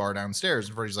tiki bar downstairs."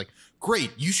 And Freddie's like, "Great,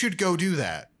 you should go do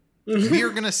that. We are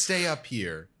gonna stay up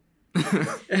here."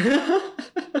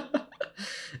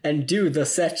 and do the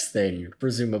sex thing,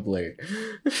 presumably.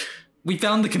 We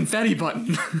found the confetti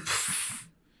button.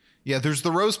 Yeah, there's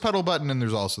the rose petal button and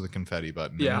there's also the confetti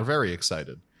button. Yeah. And we're very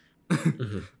excited.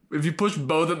 If you push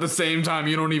both at the same time,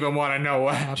 you don't even want to know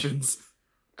what happens.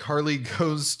 Carly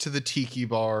goes to the tiki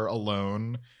bar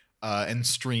alone and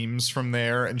streams from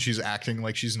there, and she's acting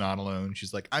like she's not alone.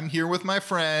 She's like, I'm here with my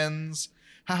friends.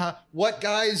 Haha, what,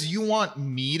 guys? You want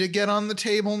me to get on the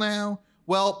table now?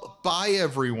 Well, bye,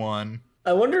 everyone.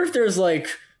 I wonder if there's like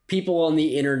people on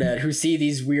the internet who see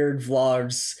these weird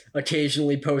vlogs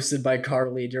occasionally posted by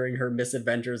Carly during her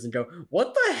misadventures and go,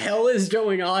 what the hell is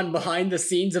going on behind the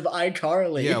scenes of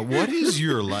iCarly? Yeah, what is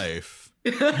your life?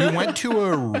 You went to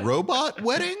a robot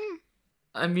wedding?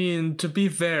 I mean, to be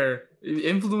fair,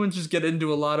 influencers get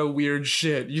into a lot of weird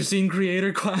shit. You seen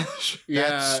Creator Clash?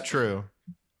 That's true.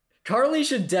 Carly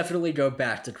should definitely go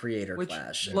back to Creator Which,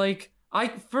 Clash. like,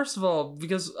 first of all,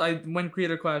 because when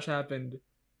Creator Clash happened,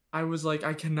 I was like,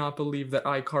 I cannot believe that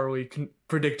iCarly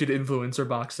predicted influencer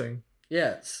boxing.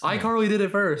 Yes. iCarly did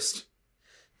it first.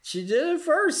 She did it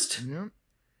first. Yep.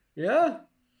 Yeah.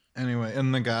 Anyway,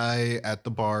 and the guy at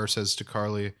the bar says to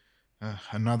Carly,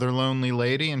 another lonely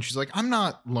lady? And she's like, I'm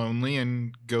not lonely,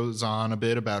 and goes on a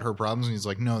bit about her problems. And he's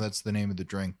like, no, that's the name of the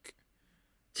drink.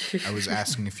 I was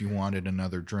asking if you wanted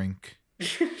another drink,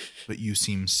 but you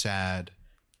seem sad.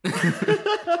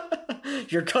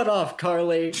 You're cut off,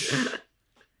 Carly.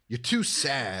 You're too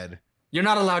sad. You're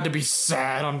not allowed to be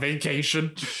sad on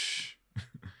vacation.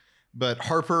 But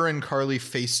Harper and Carly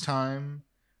FaceTime.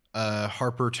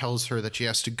 Harper tells her that she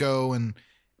has to go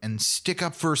and stick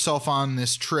up for herself on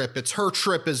this trip. It's her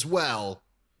trip as well.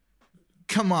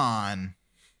 Come on.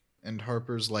 And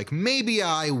Harper's like, maybe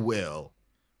I will.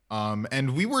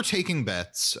 And we were taking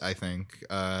bets, I think.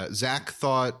 Zach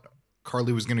thought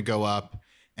Carly was going to go up,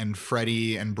 and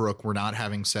Freddie and Brooke were not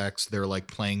having sex. They're like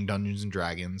playing Dungeons and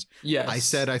Dragons. Yes. I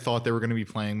said I thought they were going to be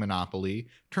playing Monopoly.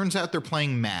 Turns out they're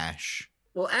playing MASH.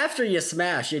 Well, after you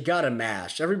smash, you gotta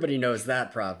mash. Everybody knows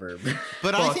that proverb.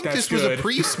 But I Fuck, think that's this was a good.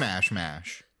 pre-smash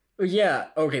mash. Yeah,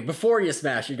 okay, before you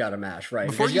smash, you gotta mash, right?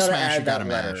 Before you smash, you gotta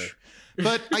letter. mash.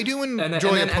 But I do enjoy and a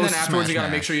then post-smash afterwards, you gotta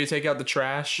make mash. sure you take out the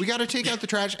trash. We gotta take out the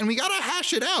trash, and we gotta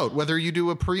hash it out, whether you do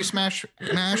a pre-smash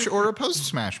mash or a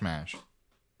post-smash mash.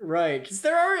 Right, because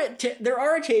there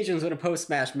are occasions when a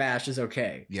post-smash mash is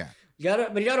okay. Yeah.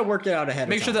 But you gotta work it out ahead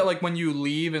Make of sure time. that like when you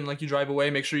leave and like you drive away,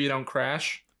 make sure you don't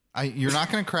crash. You're not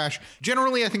gonna crash.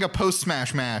 Generally, I think a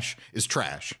post-smash mash is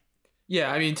trash. Yeah,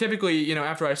 I mean, typically, you know,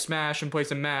 after I smash and place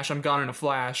a mash, I'm gone in a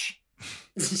flash.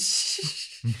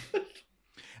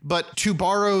 But to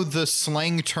borrow the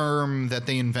slang term that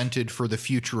they invented for the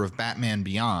future of Batman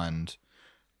Beyond,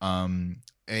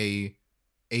 a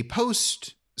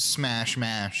post-smash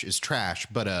mash is trash,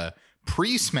 but a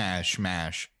pre-smash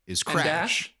mash is And crash.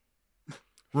 dash?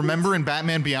 Remember in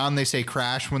Batman Beyond they say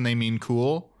crash when they mean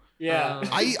cool? Yeah.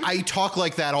 I talk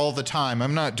like that all the time.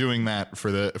 I'm not doing that for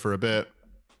a bit.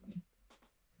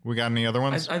 We got any other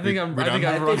ones? I think I've I run think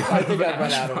out I've of run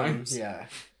ash out of them. rhymes. Yeah.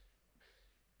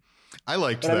 I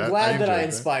liked But that. I'm glad that I enjoyed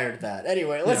inspired that.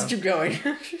 Anyway, let's keep going.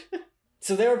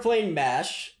 So they were playing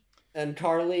MASH, and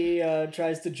Carly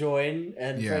tries to join,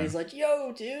 and Yeah. Freddy's like,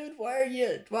 "Yo, dude, why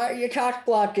are you cock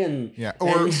blocking?" Yeah,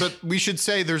 And- but we should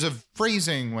say there's a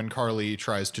phrasing when Carly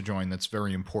tries to join that's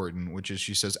very important, which is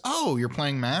she says, "Oh, you're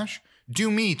playing MASH?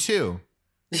 Do me too."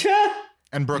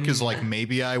 And Brooke is like,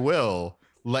 "Maybe I will.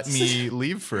 Let me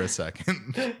leave for a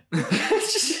second."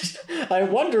 I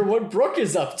wonder what Brooke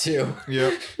is up to.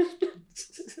 Yep.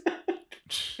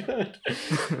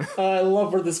 I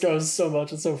love where this goes so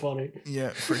much. It's so funny. Yeah,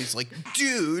 Freddy's like,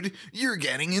 "Dude, you're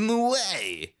getting in the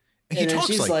way." He And then talks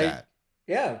she's like like- that.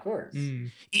 Yeah, of course.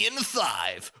 Mm. In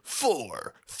 5,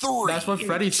 4, 3. That's what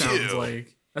Freddy sounds 2.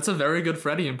 like. That's a very good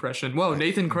Freddy impression. Whoa,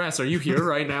 Nathan Kress, are you here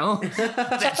right now?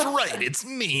 That's right. It's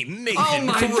me, Nathan Oh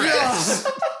my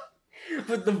Kress.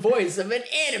 With the voice of an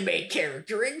anime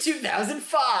character in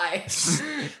 2005.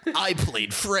 I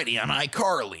played Freddy on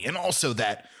iCarly, and also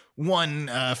that one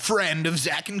friend of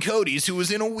Zach and Cody's who was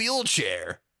in a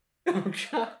wheelchair. Oh,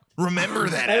 God. Remember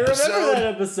that I episode? remember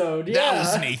that episode. Yeah. That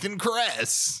was Nathan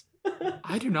Kress.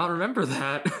 I do not remember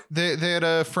that. They had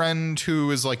a friend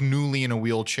who is like newly in a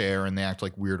wheelchair, and they act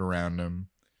like weird around him.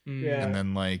 Mm. Yeah. And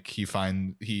then like he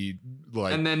And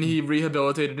then he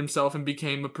rehabilitated himself and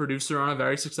became a producer on a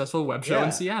very successful web show Yeah.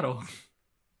 in Seattle.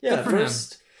 Yeah, Good for him.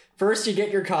 first you get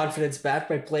your confidence back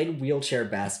by playing wheelchair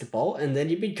basketball, and then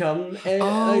you become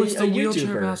a It's the a wheelchair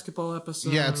YouTuber. basketball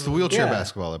episode. yeah, it's the wheelchair Yeah.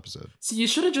 basketball episode. See, you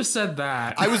should have just said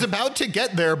that. I was about to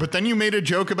get there, but then you made a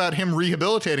joke about him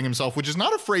rehabilitating himself, which is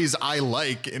not a phrase I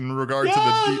like in regard to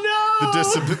the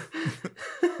disability.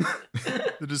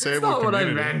 the That's disabled not what I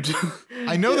community. meant.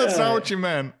 I know that's Yeah. not what you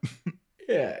meant.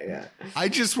 Yeah. I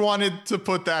just wanted to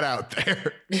put that out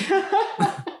there.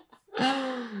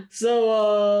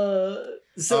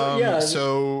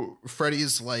 So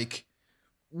Freddy's like,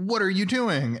 "What are you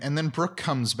doing?" And then Brooke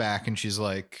comes back and she's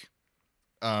like,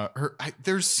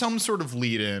 there's some sort of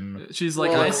lead in. She's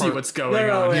like, Well, I see what's going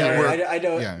No, on. Yeah, here. we're- I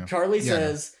know. yeah. Charlie Yeah, I know.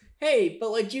 says, "Hey, but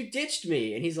like you ditched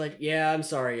me," and he's like, "Yeah, I'm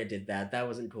sorry I did that. That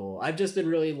wasn't cool. I've just been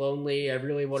really lonely. I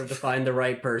really wanted to find the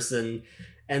right person."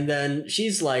 And then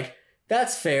she's like,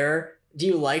 "That's fair. Do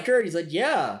you like her?" And he's like,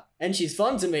 "Yeah, and she's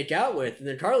fun to make out with." And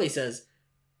then Carly says,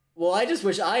 "Well, I just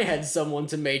wish I had someone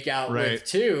to make out Right. with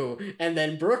too." And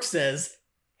then Brooke says,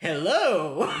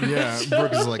 "Hello." Yeah,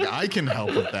 Brooke is like, "I can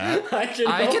help with that." I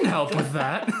can help with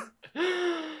that.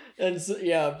 And so,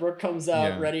 yeah, Brooke comes out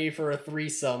Yeah. ready for a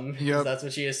threesome. 'Cause Yep. that's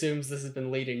what she assumes this has been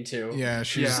leading to. Yeah,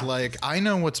 she's Yeah. like, "I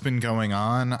know what's been going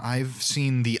on. I've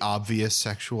seen the obvious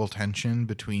sexual tension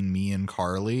between me and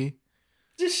Carly.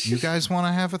 You guys want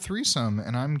to have a threesome,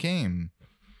 and I'm game."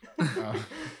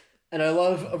 And I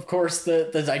love, of course, the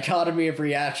dichotomy of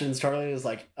reactions. Charlie is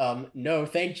like, "No,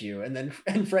 thank you," and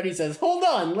Freddy says, "Hold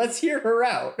on, let's hear her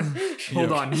out."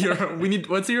 Hold on,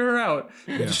 let's hear her out.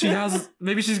 Yeah.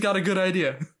 Maybe she's got a good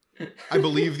idea. I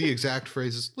believe the exact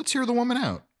phrase is, "Let's hear the woman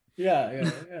out."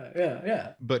 Yeah.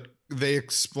 But they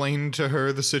explained to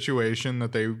her the situation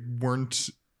that they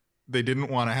didn't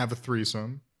want to have a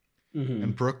threesome. Mhm.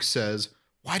 And Brooke says,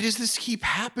 "Why does this keep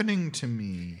happening to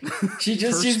me? She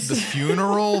just First the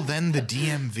funeral, then the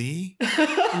DMV."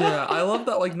 Yeah, I love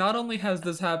that. Like, not only has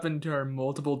this happened to her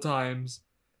multiple times,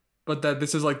 but that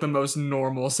this is like the most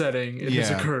normal setting it has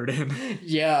Yeah. occurred in.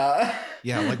 Yeah.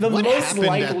 Yeah, like The what most happened at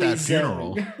likely that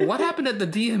funeral? setting. What happened at the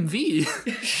DMV?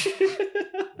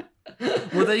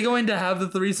 Were they going to have the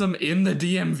threesome in the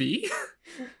DMV?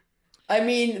 I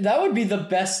mean, that would be the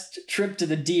best trip to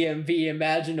the DMV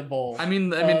imaginable. I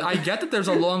mean, I get that there's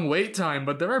a long wait time,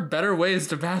 but there are better ways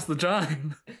to pass the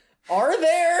time. Are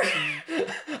there?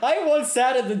 I once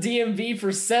sat at the DMV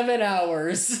for 7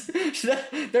 hours.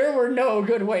 There were no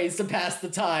good ways to pass the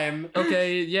time.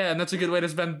 Okay, yeah, and that's a good way to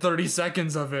spend 30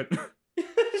 seconds of it.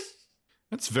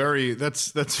 That's very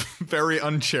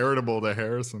uncharitable to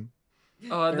Harrison.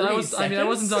 I 30 wasn't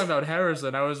seconds? talking about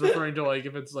Harrison. I was referring to like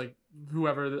if it's like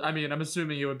whoever. I mean, I'm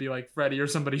assuming it would be like Freddy or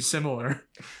somebody similar.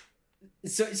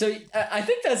 So I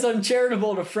think that's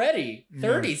uncharitable to Freddy.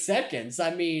 30 seconds.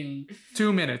 I mean,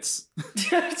 2 minutes.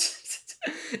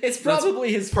 it's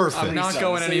probably his first perfect. I'm not threesome,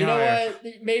 going so any you know higher.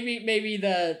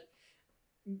 what?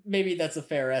 Maybe that's a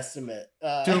fair estimate.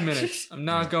 2 minutes. I'm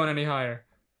not going any higher.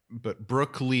 But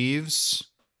Brooke leaves.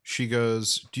 She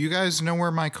goes, "Do you guys know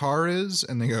where my car is?"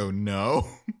 And they go, "No."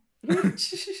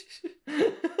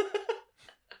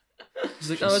 She's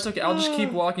like, oh, it's okay. I'll just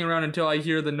keep walking around until I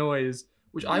hear the noise.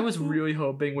 Which I was really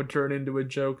hoping would turn into a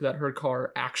joke that her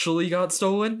car actually got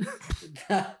stolen.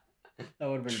 That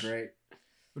would have been great.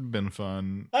 Would have been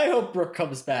fun. I hope Brooke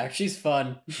comes back. She's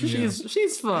fun.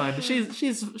 She's fun.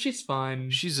 She's fine.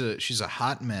 She's a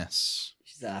hot mess.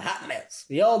 She's a hot mess.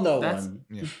 We all know That's- one.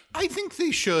 Yeah. I think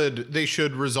they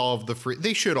should resolve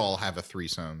they should all have a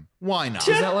threesome. Why not?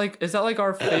 Is that like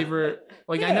our favorite?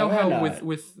 Like I Yeah, know why how not?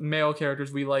 with male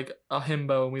characters we like a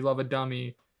himbo and we love a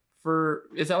dummy.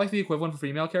 Is that like the equivalent for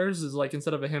female characters? Is like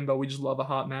instead of a himbo we just love a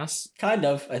hot mess? Kind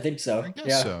of. I think so. I guess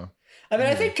Yeah. so. I mean,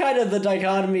 I Yeah. think kind of the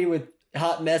dichotomy with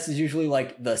hot mess is usually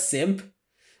like the simp,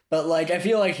 but like I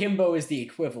feel like himbo is the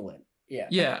equivalent. Yeah.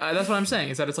 Yeah, that's what I'm saying.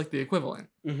 Is that it's like the equivalent?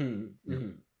 Mm-hmm. Mm-hmm.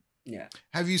 Yeah.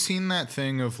 Have you seen that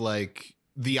thing of like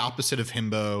the opposite of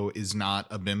himbo is not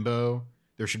a bimbo?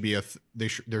 There should be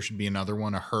there should be another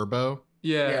one, a herbo.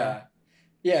 Yeah. Yeah.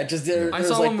 Yeah. Just there. I there's,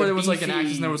 saw like, one where the there was like an beefy-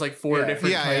 actress and there was like four Yeah.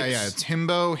 different types. Yeah. It's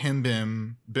himbo,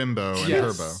 himbim, bimbo, and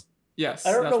Yes. herbo. Yes.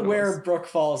 I don't that's know what it where was. Brooke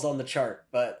falls on the chart,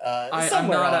 but I'm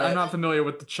somewhere not. on I'm it. not familiar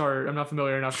with the chart. I'm not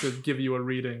familiar enough to give you a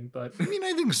reading, but I mean,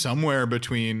 I think somewhere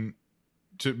between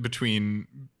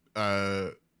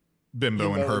bimbo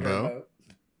and herbo.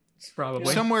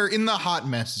 probably. Somewhere in the hot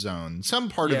mess zone. Some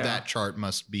part Yeah. of that chart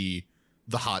must be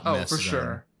the hot Oh, mess for zone.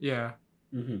 sure. Yeah.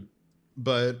 Mm-hmm.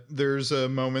 But there's a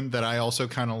moment that I also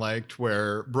kind of liked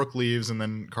where Brooke leaves and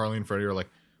then Carly and Freddie are like,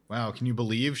 wow, can you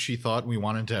believe she thought we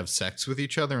wanted to have sex with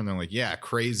each other? And they're like, yeah,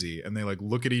 crazy. And they like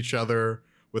look at each other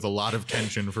with a lot of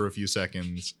tension for a few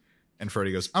seconds. And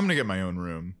Freddie goes, I'm going to get my own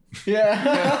room.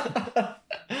 Yeah.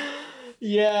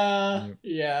 Yeah.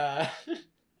 Yeah.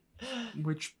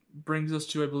 Which brings us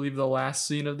to, I believe, the last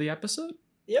scene of the episode.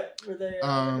 Yep. Were they go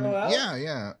out?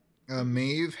 Yeah.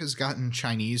 Maeve has gotten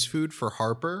Chinese food for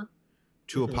Harper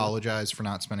to Mhm. apologize for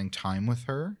not spending time with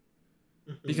her.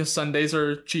 because Sundays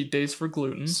are cheat days for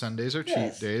gluten. Sundays are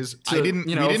Yes. cheat days. So, we didn't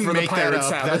for the make that Pirate up.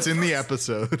 Sabbath. That's in the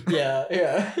episode.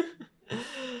 Yeah.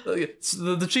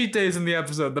 So the cheat days in the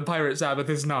episode, the Pirate Sabbath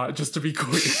is not, just to be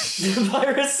clear. The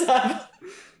Pirate Sabbath.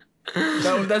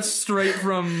 That's straight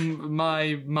from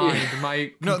my mind,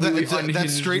 my No, completely that's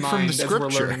unhinged straight from the mind as we're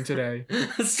scripture. learning today.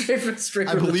 straight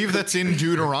I from believe that's in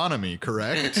Deuteronomy,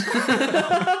 correct?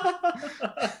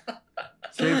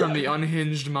 Straight from the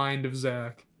unhinged mind of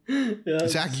Zach.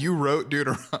 Yes. Zach, you wrote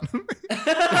Deuteronomy.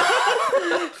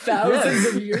 Thousands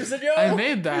of years ago. I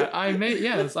made that. I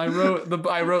wrote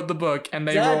the book, and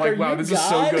they Zach, were like, are "Wow, you this is so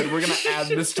God?" good. We're gonna add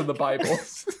this to the Bible."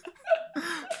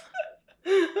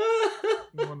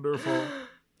 Wonderful.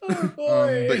 Oh,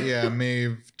 boy. But yeah,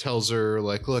 Maeve tells her,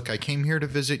 like, look, I came here to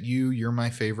visit you. You're my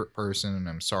favorite person, and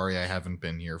I'm sorry I haven't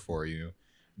been here for you.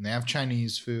 And they have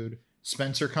Chinese food.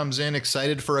 Spencer comes in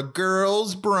excited for a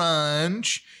girls'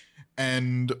 brunch.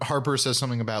 And Harper says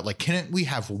something about, like, can't we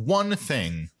have one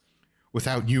thing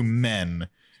without you men?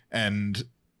 And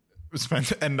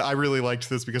Spencer, and I really liked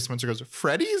this because Spencer goes,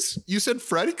 Freddy's? You said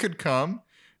Freddy could come?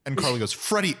 And Carly goes,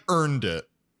 Freddy earned it.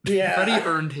 Yeah. Freddie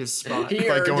earned his spot. He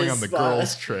By earned going his on the spot.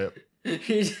 girls' trip.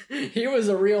 He was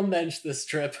a real mensch this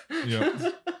trip.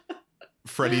 Yeah.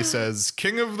 Freddie says,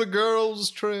 King of the girls'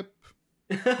 trip.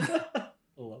 I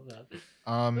love that.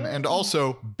 And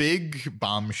also, big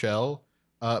bombshell,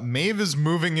 Maeve is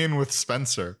moving in with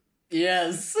Spencer.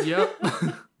 Yes. Yep.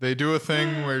 They do a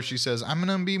thing where she says, I'm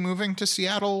going to be moving to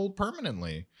Seattle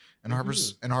permanently. And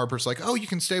Harper's like, oh, you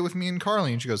can stay with me and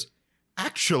Carly. And she goes,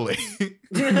 actually.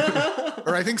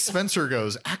 Or I think Spencer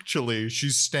goes, actually,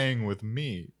 she's staying with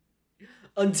me.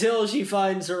 Until she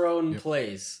finds her own Yep.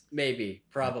 place. Maybe.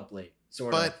 Probably.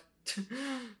 Sort But, of.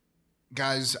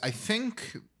 guys, I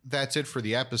think that's it for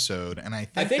the episode. And I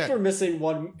I think that we're missing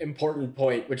one important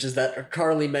point, which is that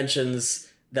Carly mentions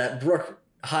that Brooke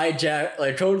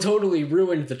totally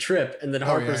ruined the trip, and then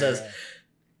Harper says,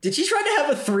 did she try to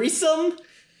have a threesome?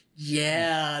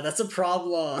 Yeah, that's a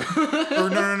problem. Or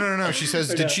no. She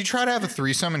says, Or did no. she try to have a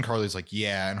threesome? And Carly's like,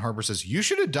 yeah. And Harper says, you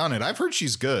should have done it. I've heard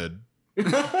she's good.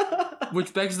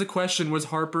 Which begs the question: was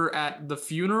Harper at the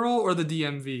funeral or the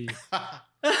DMV?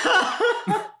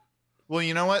 Well,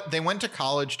 you know what? They went to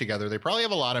college together. They probably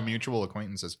have a lot of mutual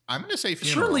acquaintainces. I'm going to say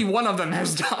funeral. Surely one of them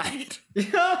has died.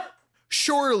 Yeah.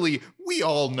 Surely we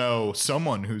all know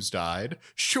someone who's died.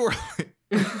 Surely.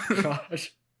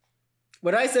 Gosh.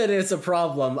 When I said it's a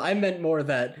problem, I meant more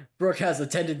that Brooke has a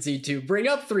tendency to bring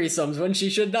up threesomes when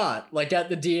she should not, like at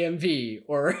the DMV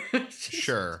or.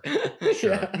 Sure.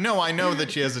 Yeah. No, I know that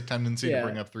she has a tendency Yeah. to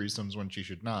bring up threesomes when she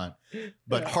should not.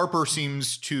 But Yeah. Harper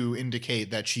seems to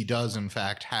indicate that she does, in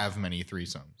fact, have many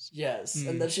threesomes. Yes, Hmm.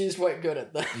 and that she's quite good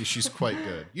at that. She's quite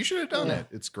good. You should have done Yeah. it.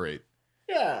 It's great.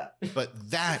 Yeah.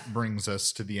 But that brings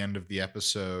us to the end of the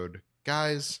episode.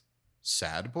 Guys,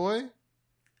 Sad Boy?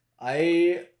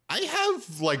 I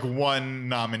have like one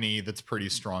nominee that's pretty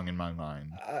strong in my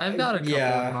mind. I've got a couple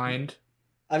in mind.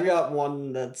 I've got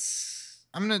one that's.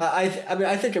 I'm gonna. I mean,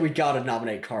 I think we gotta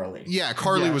nominate Carly. Yeah,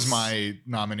 Carly was Yes. my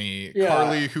nominee. Yeah.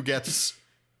 Carly, who gets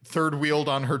third wheeled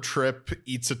on her trip,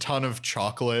 eats a ton of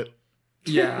chocolate.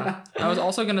 Yeah. I was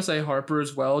also going to say Harper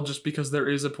as well, just because there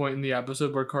is a point in the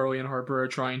episode where Carly and Harper are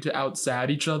trying to out-sad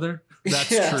each other.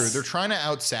 That's Yes. true. They're trying to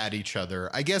outsad each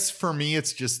other. I guess for me,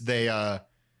 it's just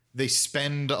they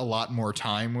spend a lot more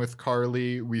time with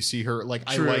Carly. We see her like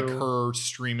True. I like her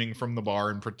streaming from the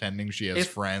bar and pretending she has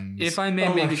friends. If I may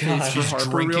Oh make my a case God. for she's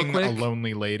Harper real drinking quick, a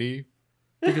lonely lady.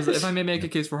 because if I may make a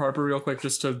case for Harper real quick,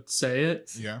 just to say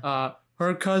it, Yeah.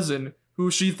 her cousin, who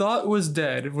she thought was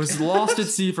dead, was lost at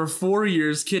sea for 4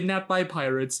 years, kidnapped by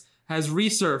pirates, has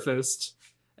resurfaced,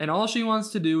 and all she wants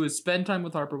to do is spend time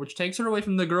with Harper, which takes her away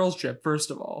from the girls' trip, first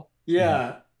of all.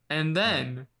 Yeah. And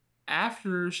then,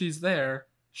 after she's there,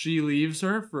 she leaves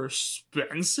her for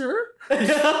Spencer?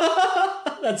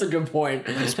 That's a good point.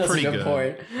 That's pretty a good. good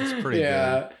point. That's pretty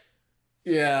Yeah.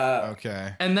 Yeah.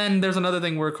 Okay. And then there's another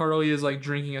thing where Carly is like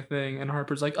drinking a thing, and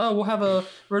Harper's like, "Oh, we'll have a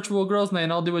virtual girls' night,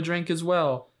 and I'll do a drink as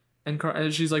well." And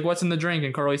she's like, "What's in the drink?"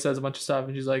 And Carly says a bunch of stuff,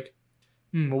 and she's like,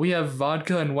 well, we have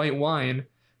vodka and white wine.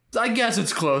 I guess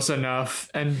it's close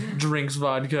enough." And drinks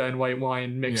vodka and white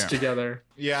wine mixed Yeah. together.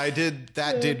 Yeah,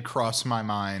 that did cross my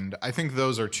mind. I think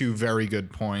those are two very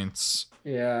good points.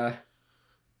 Yeah.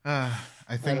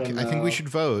 I think don't we know. should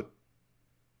vote.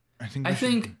 I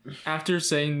think after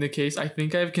saying the case, I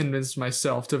think I've convinced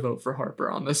myself to vote for Harper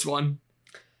on this one.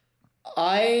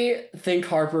 I think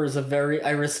Harper is I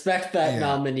respect that Yeah.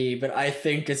 nominee, but I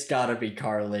think it's gotta be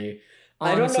Carly.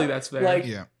 Honestly, I don't know, that's fair. like-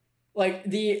 yeah. Like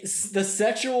the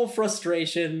sexual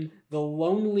frustration, the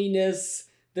loneliness,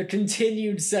 the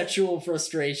continued sexual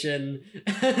frustration,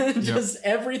 and just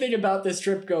everything about this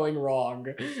trip going wrong.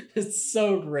 It's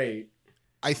so great.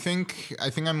 I think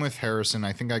I'm with Harrison.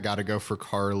 I think I got to go for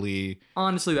Carly.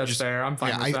 Honestly, that's fair. I'm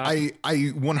fine with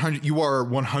that. You are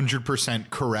 100%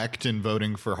 correct in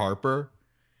voting for Harper.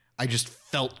 I just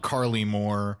felt Carly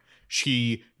more.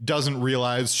 She doesn't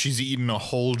realize she's eaten a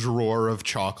whole drawer of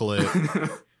chocolate.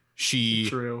 She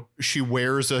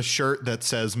wears a shirt that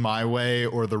says "My Way"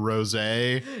 or the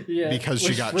Rosé because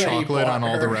she got chocolate on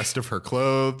all the rest of her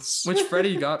clothes. Which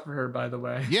Freddie got for her, by the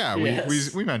way. Yeah,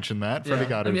 we mentioned that. Freddie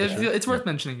got her. It's worth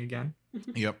mentioning again.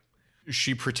 Yep.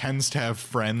 She pretends to have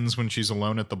friends when she's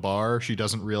alone at the bar. She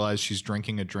doesn't realize she's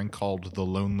drinking a drink called the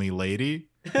Lonely Lady.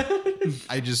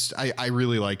 I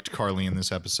really liked Carly in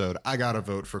this episode. I gotta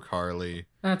vote for Carly.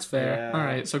 That's fair. Yeah. All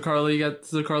right, so Carly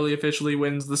officially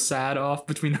wins the sad off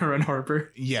between her and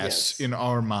Harper. Yes, in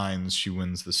our minds, she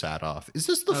wins the sad off. Is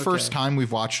this the first time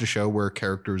we've watched a show where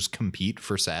characters compete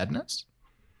for sadness?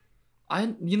 I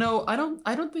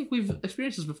don't think we've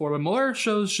experienced this before, but more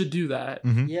shows should do that.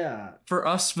 Mm-hmm. Yeah. For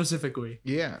us specifically.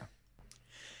 Yeah.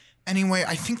 Anyway,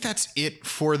 I think that's it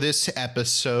for this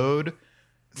episode.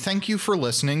 Thank you for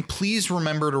listening. Please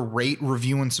remember to rate,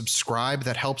 review, and subscribe.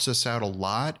 That helps us out a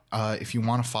lot. If you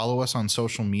want to follow us on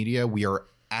social media, we are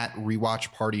at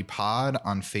Rewatch Party Pod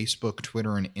on Facebook,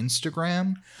 Twitter, and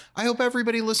Instagram. I hope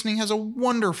everybody listening has a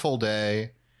wonderful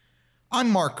day. I'm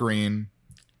Mark Green.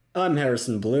 I'm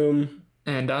Harrison Bloom.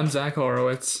 And I'm Zach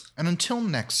Horowitz. And until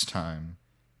next time,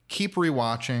 keep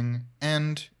rewatching.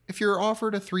 And if you're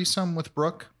offered a threesome with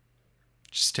Brooke,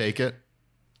 just take it.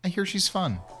 I hear she's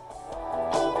fun.